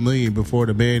first $2 million before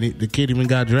the kid even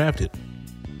got drafted.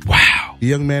 Wow. The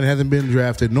young man hasn't been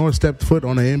drafted nor stepped foot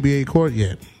on an NBA court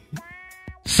yet.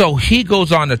 So he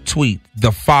goes on to tweet,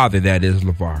 the father that is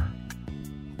LeVar.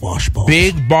 Wash balls.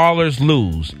 Big ballers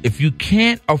lose. If you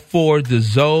can't afford the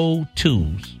Zoe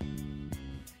 2s,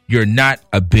 you're not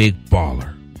a big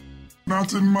baller.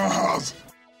 Not in my house.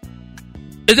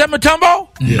 Is that Matumbo?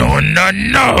 Yeah.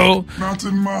 No. Not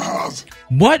in my house.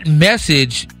 What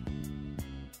message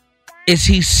is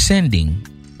he sending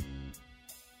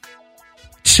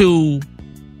to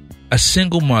a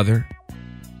single mother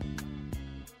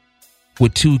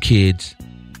with 2 kids,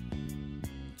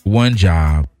 1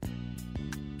 job,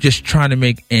 just trying to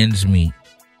make ends meet?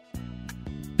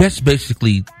 That's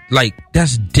basically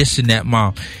that's dissing that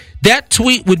mom. That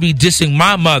tweet would be dissing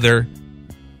my mother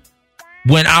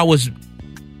when I was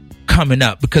coming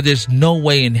up, because there's no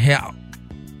way in hell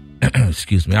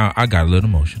excuse me, I got a little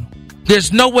emotional.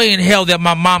 There's no way in hell that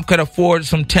my mom could afford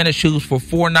some tennis shoes for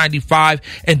 $4.95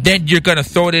 and then you're gonna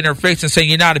throw it in her face and say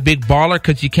you're not a big baller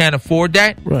because you can't afford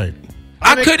that. Right.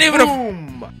 I couldn't even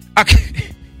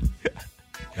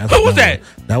who was that?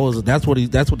 That's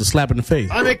what the slap in the face.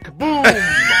 Sonic Boom.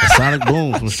 The Sonic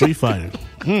Boom from Street Fighter.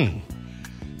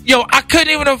 Yo, I couldn't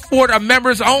even afford a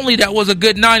members only that was a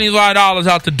good $95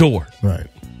 out the door. Right.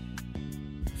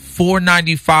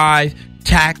 $4.95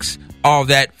 tax, all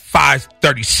that,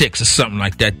 $5.36 or something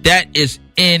like that. That is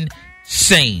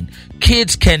insane.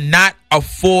 Kids cannot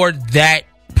afford that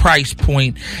price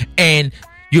point, and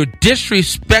you're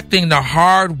disrespecting the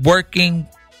hard-working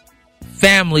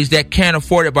families that can't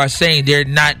afford it by saying they're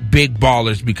not big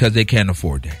ballers because they can't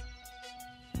afford that.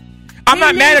 I'm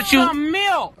not mad at you. Some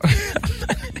milk.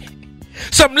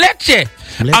 Some leche.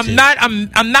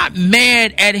 I'm not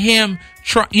mad at him.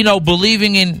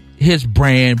 Believing in his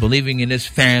brand, believing in his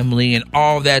family, and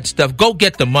all that stuff. Go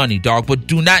get the money, dog. But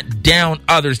do not down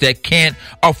others that can't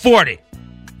afford it.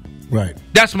 Right.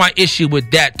 That's my issue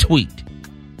with that tweet.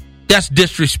 That's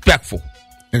disrespectful.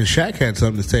 And Shaq had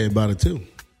something to say about it too.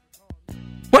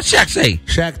 What Shaq say?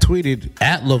 Shaq tweeted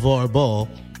at LeVar Ball,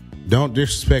 "Don't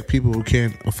disrespect people who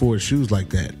can't afford shoes like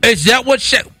that." Is that what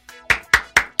Shaq?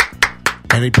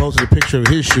 And he posted a picture of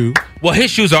his shoe. Well,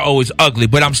 his shoes are always ugly,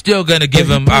 but I'm still going to give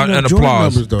him an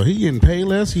applause. Numbers, though. He getting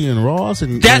Payless, he in Ross.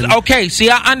 That's okay. See,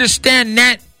 I understand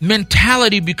that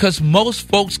mentality because most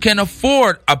folks can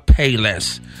afford a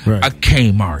Payless, right, a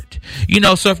Kmart.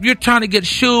 So if you're trying to get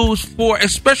shoes for,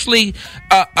 especially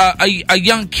a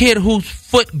young kid whose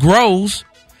foot grows.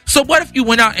 So what if you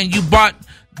went out and you bought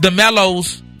the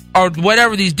Mellows or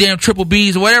whatever, these damn Triple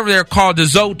Bs or whatever they're called, the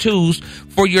Zo2s,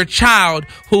 for your child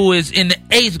who is in the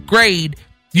 8th grade?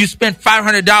 You spent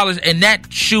 $500 and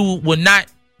that shoe will not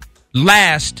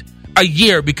last a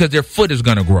year because their foot is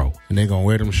going to grow. And they're going to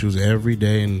wear them shoes every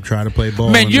day and try to play ball.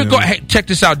 Man, hey, check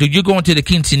this out, dude. You're going to the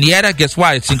quinceañera. Guess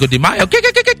what? It's Cinco de Mayo.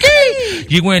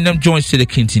 You're wearing them joints to the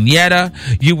quinceañera.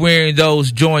 You're wearing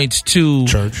those joints to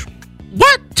church.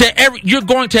 What? You're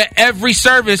going to every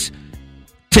service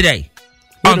today.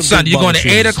 On Sunday, you're going to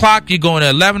 8 o'clock, you're going to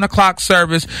 11 o'clock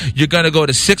service, you're going to go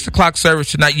to 6 o'clock service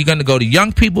tonight, you're going to go to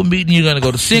young people meeting, you're going to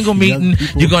go to single meeting,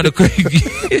 you're going to go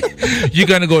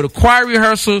to choir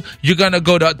rehearsal, you're going to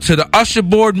go to the usher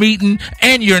board meeting,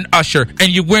 and you're an usher, and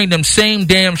you're wearing them same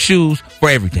damn shoes for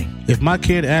everything. If my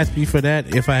kid asked me for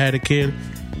that, if I had a kid,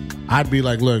 I'd be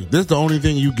like, look, this is the only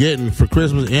thing you getting for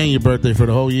Christmas and your birthday for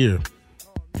the whole year.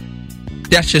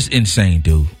 That's just insane,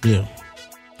 dude. Yeah.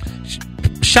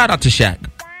 Shout out to Shaq.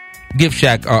 Give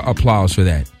Shaq applause for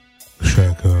that.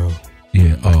 Shaq,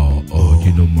 yeah,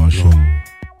 you know my shoe.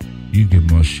 You get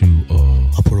my shoe,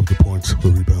 I put up the points, the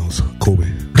rebounds, Kobe.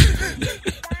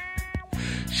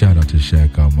 Shout out to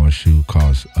Shaq. My shoe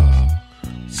costs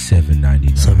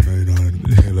 $7.99.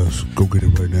 $7.99. Hey, let's go get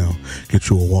it right now. Get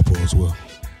you a Whopper as well.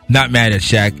 Not mad at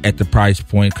Shaq at the price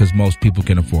point because most people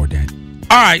can afford that.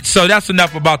 All right, so that's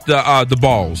enough about the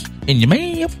balls in your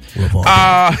mouth.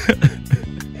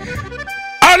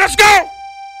 Oh, let's go!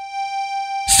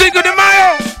 Cinco de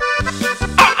Mayo!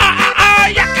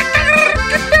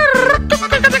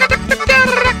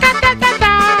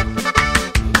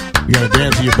 You gotta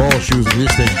dance in your ball shoes in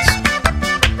these things.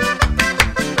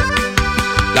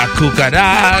 La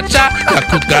cucaracha, la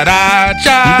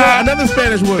cucaracha. You got another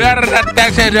Spanish word.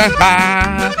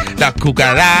 La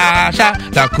cucaracha,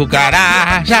 la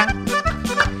cucaracha.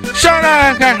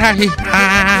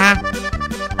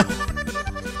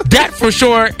 That for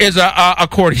sure is a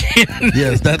accordion.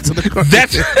 Yes, that's an accordion.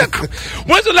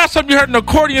 When's the last time you heard an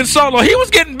accordion solo? He was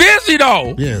getting busy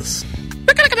though. Yes.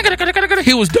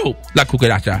 He was dope. La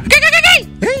cucaracha.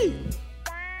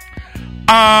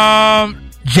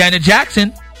 Janet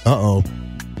Jackson. Uh-oh.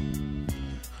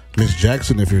 Miss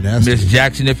Jackson, if you're nasty. Miss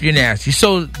Jackson, if you're nasty.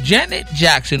 So Janet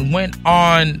Jackson went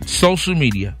on social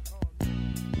media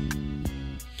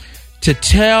to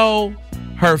tell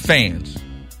her fans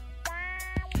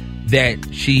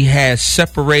that she has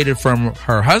separated from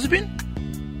her husband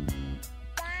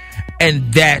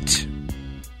and that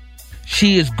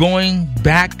she is going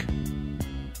back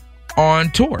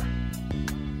on tour.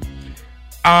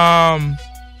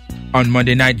 On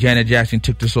Monday night, Janet Jackson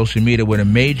took to social media with a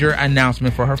major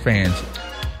announcement for her fans.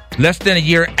 Less than a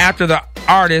year after the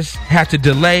artist had to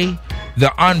delay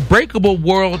the Unbreakable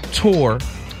World Tour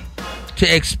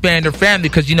to expand her family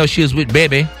because, she was with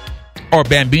Bebe or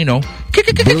Bambino.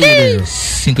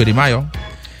 Cinco de Mayo.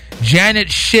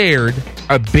 Janet shared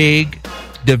a big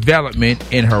development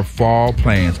in her fall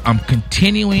plans. I'm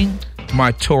continuing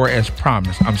my tour as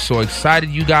promised. I'm so excited,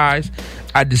 you guys.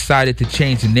 I decided to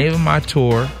change the name of my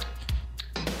tour,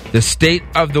 the State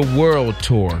of the World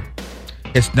Tour.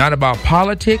 It's not about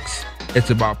politics. It's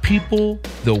about people,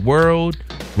 the world,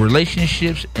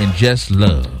 relationships, and just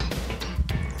love.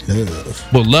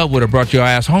 Love. Well, love would have brought your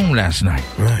ass home last night.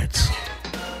 Right.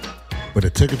 But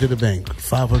it took it to the bank.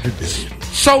 $500 billion.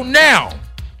 So now,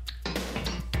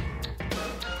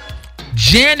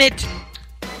 Janet,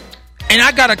 and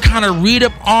I got to kind of read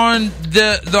up on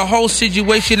the whole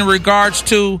situation in regards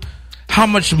to how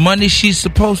much money she's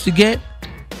supposed to get.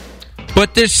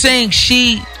 But they're saying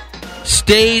she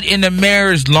stayed in the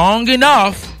marriage long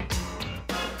enough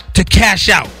to cash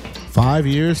out. 5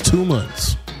 years, 2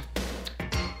 months.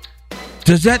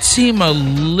 Does that seem a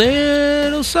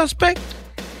little suspect?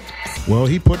 Well,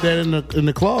 he put that in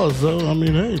the clause, though. I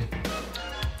mean, hey.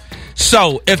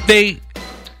 So, if they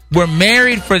were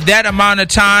married for that amount of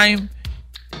time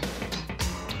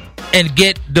and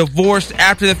get divorced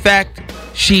after the fact,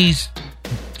 she's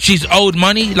owed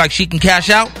money, like she can cash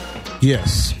out?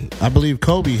 Yes. I believe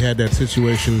Kobe had that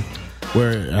situation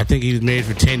where I think he was married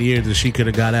for 10 years and she could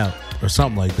have got out or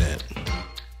something like that.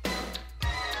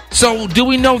 So do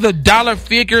we know the dollar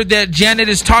figure that Janet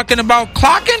is talking about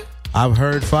clocking? I've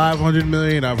heard 500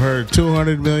 million, I've heard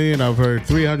 200 million, I've heard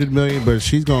 300 million, but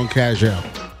she's going to cash out.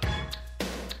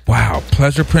 Wow,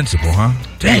 pleasure principle, huh?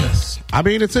 Damn. Yes. I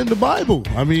mean, it's in the Bible.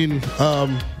 I mean,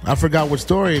 I forgot what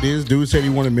story it is. Dude said he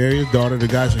wanted to marry his daughter. The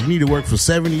guy said, you need to work for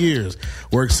 7 years.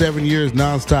 Work 7 years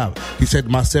nonstop. He said,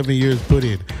 my 7 years put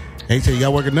in. And he said, you got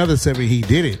to work another 7. He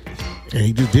did it. And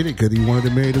he just did it because he wanted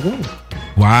to marry the woman.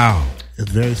 Wow. It's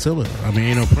very similar. I mean,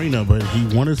 ain't no prenup, but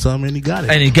he wanted something and he got it.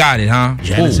 And he got it, huh?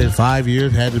 Janet said 5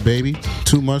 years, had the baby.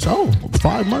 2 months. Oh,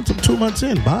 5 months. I'm 2 months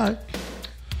in. Bye.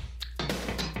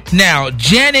 Now,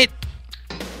 Janet,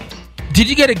 did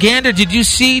you get a gander? Did you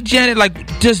see Janet?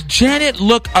 Like, does Janet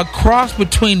look a cross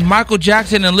between Michael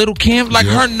Jackson and Little Kim? Like,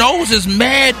 her nose is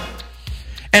mad.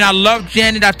 And I love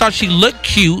Janet. I thought she looked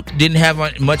cute. Didn't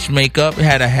have much makeup.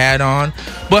 Had a hat on.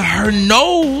 But her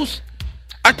nose,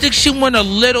 I think she went a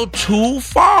little too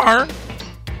far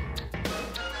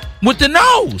with the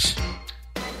nose.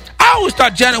 I always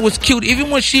thought Janet was cute, even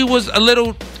when she was a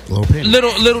little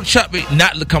chubby.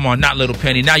 Not Little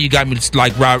Penny. Now you got me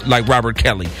like Robert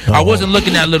Kelly. Oh. I wasn't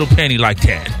looking at Little Penny like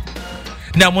that.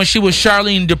 Now when she was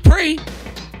Charlene Dupree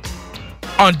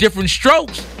on Different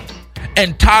Strokes,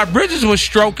 and Todd Bridges was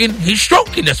stroking, he's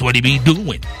stroking. That's what he be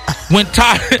doing. When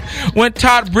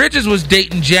Todd Bridges was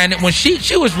dating Janet, when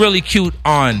she was really cute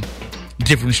on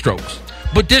Different Strokes,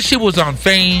 but then she was on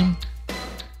Fame.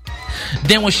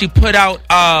 Then when she put out,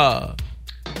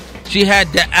 she had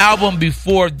the album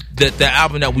before the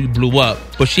album that we blew up,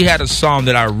 but she had a song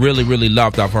that I really, really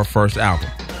loved off her first album.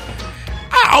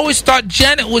 I always thought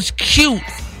Janet was cute.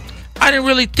 I didn't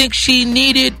really think she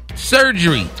needed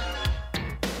surgery.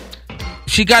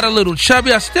 She got a little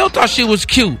chubby. I still thought she was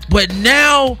cute, but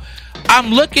now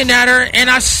I'm looking at her and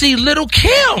I see Little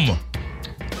Kim.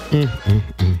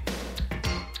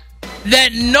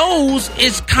 That nose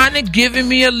is kind of giving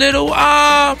me a little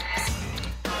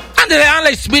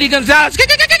like Speedy Gonzalez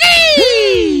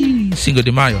Cinco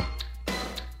de Mayo.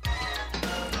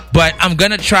 But I'm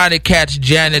gonna try to catch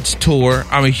Janet's tour.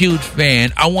 I'm a huge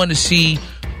fan. I want to see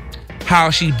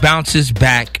how she bounces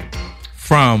back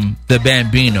from the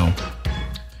Bambino,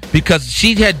 because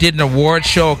she did an award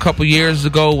show a couple years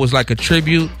ago, was like a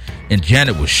tribute, and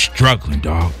Janet was struggling,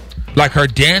 dog. Like, her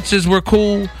dances were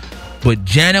cool, but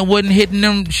Janet wasn't hitting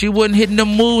them. She wasn't hitting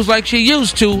them moves like she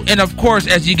used to. And of course,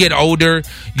 as you get older,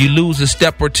 you lose a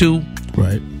step or two.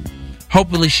 Right.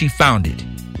 Hopefully, she found it.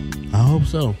 I hope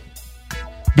so.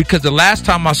 Because the last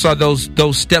time I saw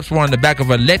those steps were on the back of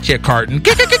a leche carton.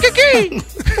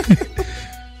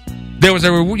 There was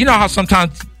you know how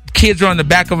sometimes kids are on the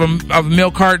back of a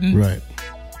milk carton? Right.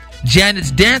 Janet's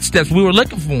dance steps, we were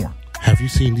looking for them. Have you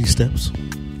seen these steps?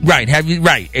 Right.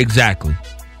 Right. Exactly.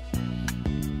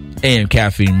 A.M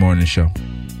Caffeine Morning Show.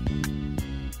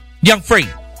 Young Fri.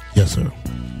 Yes, sir.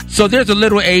 So there's a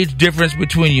little age difference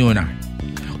between you and I.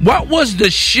 What was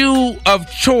the shoe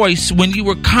of choice when you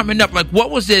were coming up? Like, what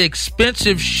was the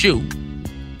expensive shoe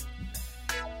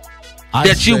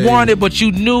that you wanted, but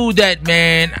you knew that,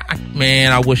 man,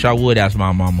 I wish I would ask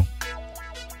my mama.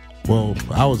 Well,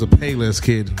 I was a Payless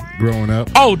kid growing up.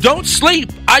 Oh, don't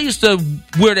sleep. I used to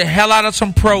wear the hell out of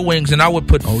some Pro Wings, and I would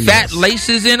put fat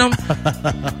laces in them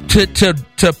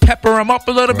to pepper them up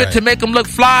a little bit to make them look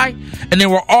fly. And they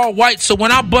were all white. So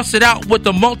when I busted out with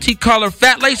the multicolored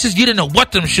fat laces, you didn't know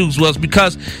what them shoes was,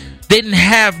 because they didn't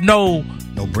have no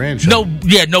brand, no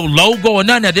logo or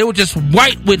none of that. They were just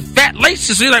white with fat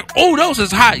laces. So you're like, oh, those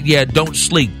is hot. Yeah, don't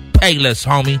sleep. Payless,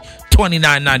 homie.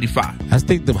 $29.95. I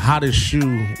think the hottest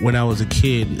shoe when I was a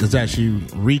kid is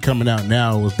actually coming out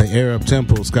now was the Air Up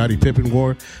Tempo Scottie Pippen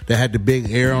wore that had the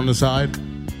big air on the side,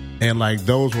 and like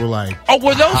those were like, oh,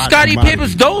 were those Scottie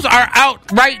Pippens? Those are out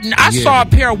right now. I saw a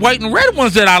pair of white and red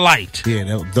ones that I liked.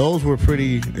 Yeah, those were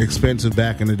pretty expensive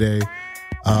back in the day.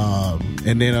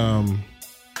 And then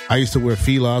I used to wear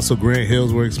Fila, so Grant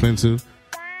Hills were expensive.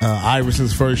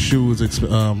 Iverson's first shoe was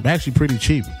actually pretty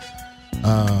cheap.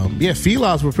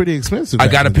 Filas were pretty expensive. I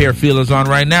got a pair of Filas on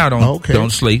right now. Don't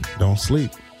sleep. Don't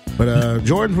sleep. But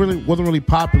Jordan wasn't really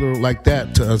popular like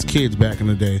that to us kids back in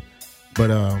the day. But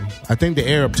I think the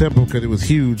Air Up Tempo, because it was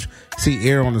huge, see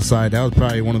air on the side, that was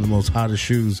probably one of the most hottest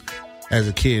shoes as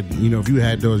a kid. You know, if you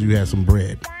had those, you had some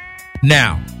bread.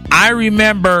 Now, I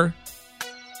remember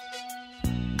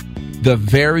the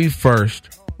very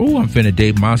first. Oh, I'm finna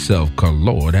date myself, cause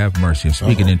Lord have mercy. I'm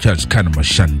speaking in church, kind of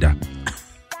mashunda.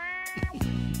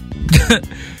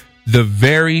 The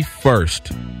very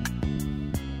first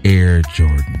Air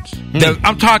Jordans.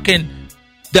 I'm talking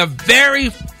the very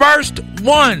first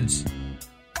ones.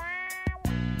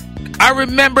 I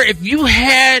remember if you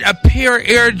had a pair of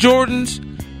Air Jordans,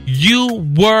 you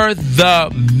were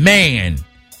the man.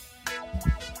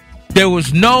 There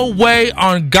was no way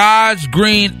on God's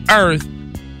green earth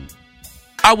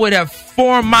I would have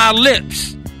formed my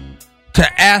lips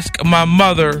to ask my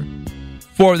mother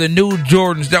for the new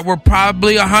Jordans that were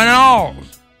probably $100.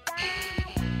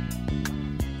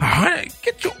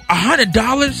 Get you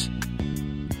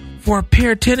 $100 for a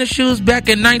pair of tennis shoes back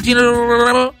in 19.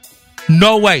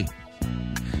 No way.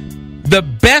 The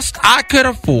best I could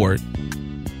afford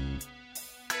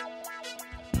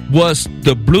was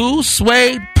the blue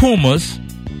suede Pumas,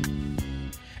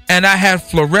 and I had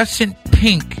fluorescent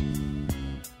pink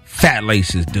fat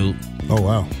laces, dude. Oh,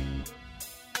 wow.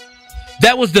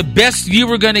 That was the best you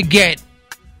were gonna get.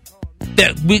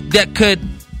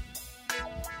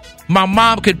 My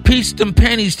mom could piece them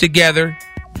pennies together.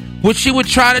 What she would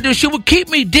try to do, she would keep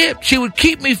me dipped. She would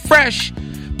keep me fresh.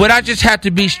 But I just had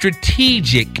to be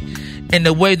strategic in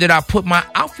the way that I put my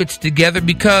outfits together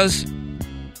because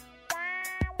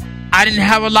I didn't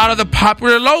have a lot of the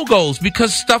popular logos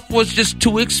because stuff was just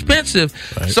too expensive.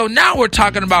 Right. So now we're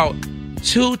talking about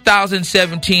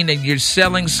 2017 and you're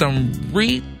selling some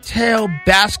retail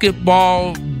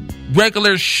basketball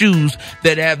regular shoes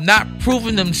that have not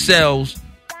proven themselves.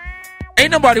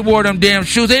 Ain't nobody wore them damn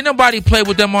shoes. Ain't nobody played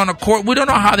with them on the court. We don't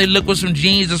know how they look with some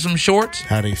jeans or some shorts.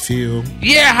 How they feel.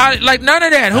 Yeah, like none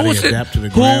of that. Who was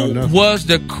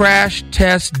the crash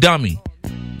test dummy?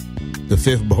 The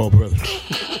fifth ball brother.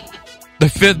 The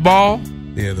fifth ball?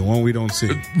 Yeah, the one we don't see.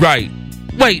 Right.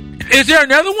 Wait, is there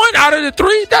another one out of the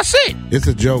three? That's it. It's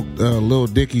a joke. Lil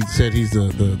Dicky said he's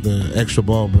the extra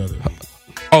ball brother.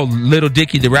 Oh, Lil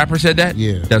Dicky, the rapper, said that?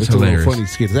 Yeah. That's hilarious. A funny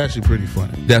skit. It's actually pretty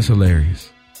funny. That's hilarious.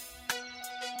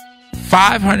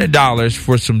 $500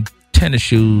 for some tennis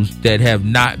shoes that have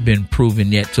not been proven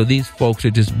yet. So these folks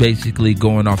are just basically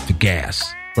going off the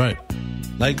gas. Right.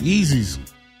 Like Yeezys.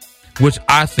 Which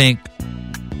I think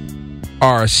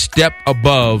are a step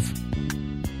above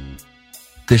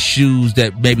the shoes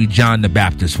that maybe John the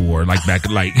Baptist wore. Like back,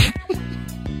 like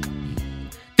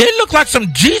they look like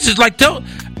some Jesus. Like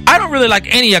I don't really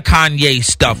like any of Kanye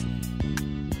stuff,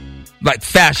 like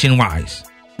fashion wise.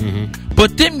 Mm-hmm.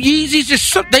 But them Yeezys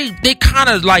just they kind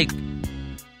of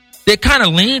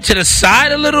lean to the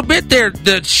side a little bit.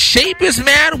 The shape is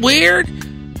mad weird,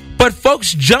 but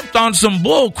folks jumped on some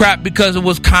bull crap because it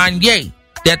was Kanye.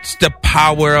 That's the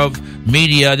power of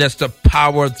media. That's the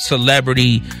power of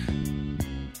celebrity.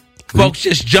 Folks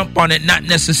just jump on it, not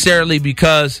necessarily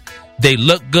because they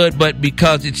look good, but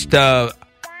because it's the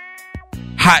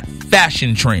hot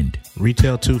fashion trend.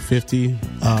 Retail $250.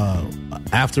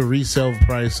 After resale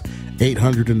price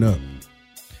 $800 and up.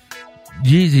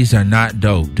 Yeezys are not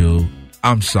dope, dude.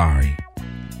 I'm sorry,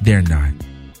 they're not.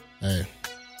 Hey.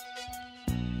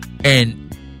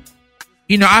 And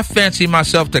you know, I fancy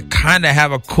myself to kind of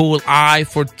have a cool eye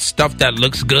for stuff that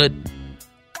looks good.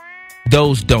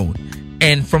 Those don't.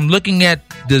 And from looking at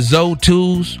the Zoe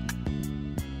 2s,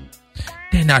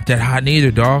 they're not that hot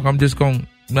either, dog. I'm just gonna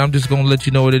let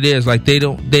you know what it is. Like they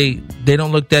don't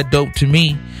look that dope to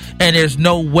me. And there's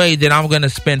no way that I'm gonna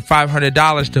spend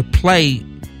 $500 to play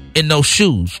in those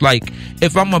shoes. Like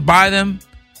if I'm gonna buy them,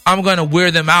 I'm gonna wear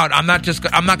them out. I'm not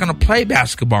gonna play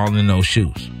basketball in those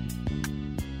shoes.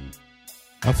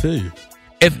 I feel you.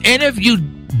 If any of you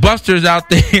busters out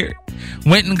there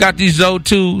went and got these Zoe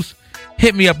 2s,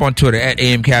 hit me up on Twitter at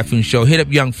A.M Caffeine Show. Hit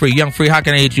up Young Free. Young Free, how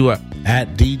can I hit you up?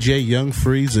 At DJ Young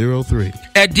Free 03.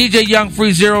 At DJ Young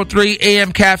Free 03,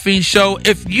 A.M Caffeine Show.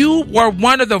 If you were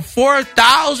one of the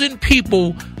 4,000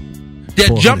 people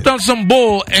that jumped on some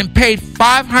bull and paid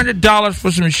 $500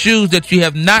 for some shoes that you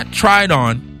have not tried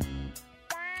on,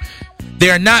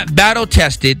 they are not battle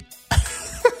tested.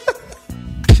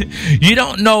 You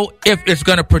don't know if it's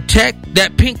going to protect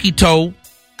that pinky toe.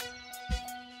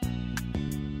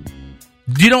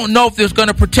 You don't know if it's going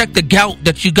to protect the gout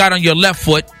that you got on your left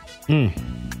foot. You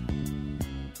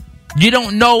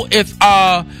don't know if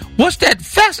what's that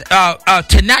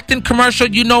Tenactin commercial?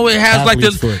 You know it has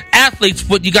athlete's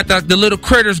foot. You got the little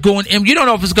critters going in. You don't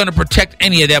know if it's going to protect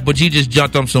any of that, but you just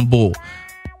jumped on some bull.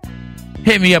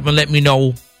 Hit me up and let me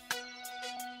know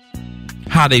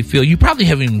how they feel. You probably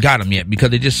haven't even got them yet because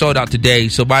they just sold out today.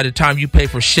 So by the time you pay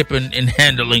for shipping and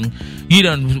handling, you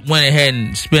done went ahead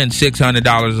and spent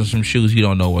 $600 on some shoes. You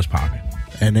don't know what's popping.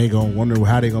 And they gonna wonder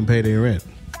how they gonna pay their rent.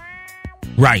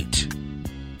 Right.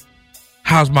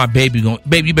 how's my baby going?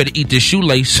 Baby, you better eat this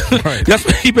shoelace. Right. That's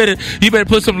what you better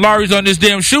put some Laurie's on this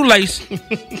damn shoelace.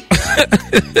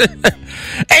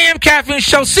 AM Caffeine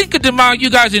Show, Cinco de Mayo. You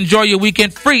guys enjoy your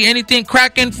weekend free. Anything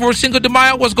cracking for Cinco de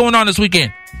Mayo? What's going on this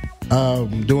weekend?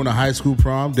 Doing a high school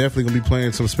prom. Definitely gonna be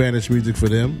playing some Spanish music for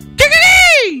them.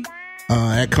 Giggity!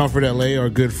 At Comfort LA, our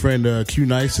good friend Q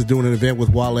Nice is doing an event with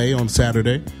Wale on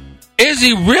Saturday. Is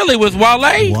he really with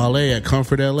Wale? Wale at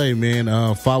Comfort LA,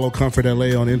 man. Follow Comfort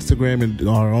LA on Instagram and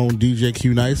our own DJ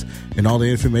Q Nice, and all the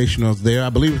information is there. I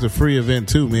believe it's a free event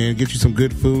too, man. Get you some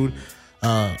good food.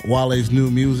 Wale's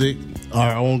new music.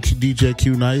 Our own DJ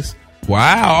Q Nice.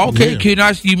 Wow. Okay, yeah. Q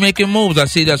Nice, you making moves. I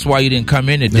see. That's why you didn't come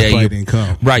in today. That's why you didn't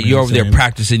come. Right, you're over there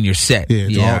practicing your set. Yeah,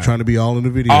 it's all trying to be all in the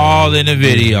video. All in the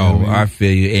video. Yeah, I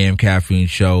feel you. AM Caffeine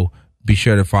Show. Be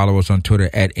sure to follow us on Twitter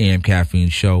at AM Caffeine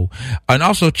Show. And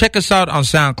also check us out on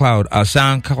SoundCloud.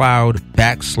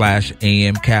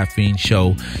 SoundCloud.com/AM Caffeine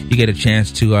Show. You get a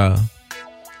chance to,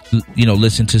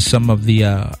 listen to some of the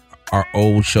our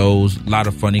old shows. A lot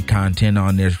of funny content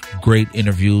on there. Great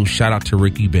interviews. Shout out to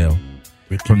Ricky Bell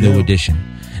from New Edition.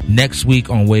 Next week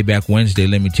on Way Back Wednesday,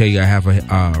 let me tell you, I have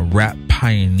a rap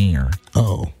pioneer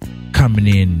coming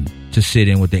in to sit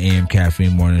in with the AM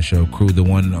Caffeine Morning Show crew. The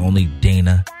one and only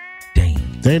Dana Dane.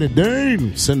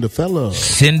 Cinderfella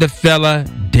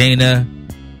Dana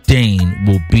Dane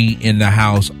will be in the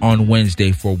house on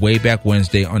Wednesday for Way Back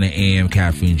Wednesday on the AM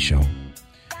Caffeine Show.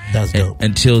 That's dope.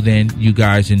 Until then, you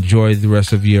guys enjoy the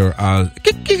rest of your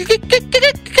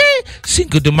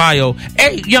Cinco de Mayo.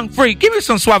 Hey, Young Freak, give me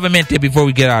some Suavemente before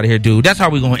we get out of here, dude. That's how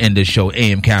we're going to end this show,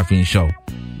 AM Caffeine Show.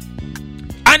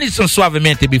 I need some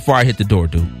Suavemente before I hit the door,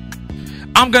 dude.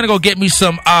 I'm going to go get me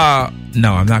some,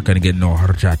 no, I'm not going to get no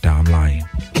horchata. I'm lying.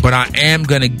 But I am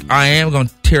going to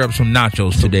tear up some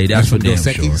nachos today. That's for damn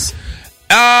sure. Dos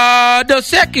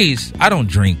Equis. I don't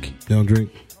drink. You don't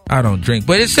drink? I don't drink,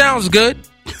 but it sounds good.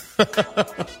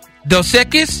 Dos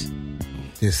Equis.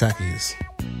 Dos Equis.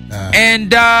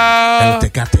 And El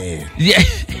Tecate. Yeah.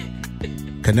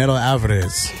 Canelo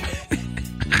Alvarez.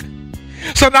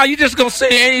 So now you just gonna say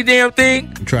any damn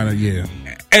thing? I'm trying to, yeah.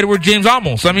 Edward James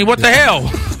Olmos. I mean, what the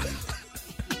hell?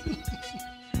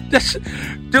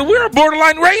 Dude, we're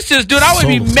borderline racist, dude. I would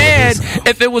be mad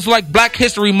if it was like Black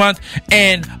History Month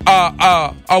and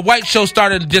a white show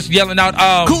started just yelling out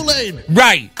Kool-Aid.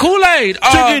 Right. Kool-Aid.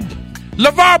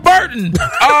 LeVar Burton.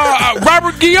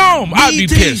 Robert Guillaume. I'd be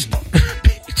pissed.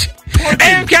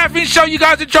 AM Caffeine Show, you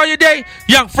guys enjoy your day.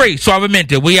 Young Free,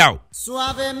 Suavemente, we out.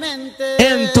 Suavemente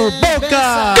en tu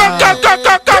boca.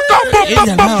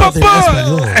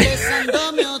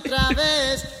 Besándome otra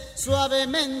vez.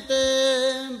 Suavemente,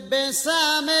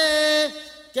 bésame.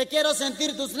 Que quiero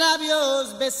sentir tus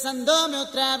labios besándome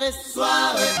otra vez.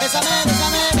 Suave, bésame,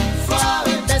 bésame.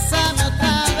 Suave, bésame.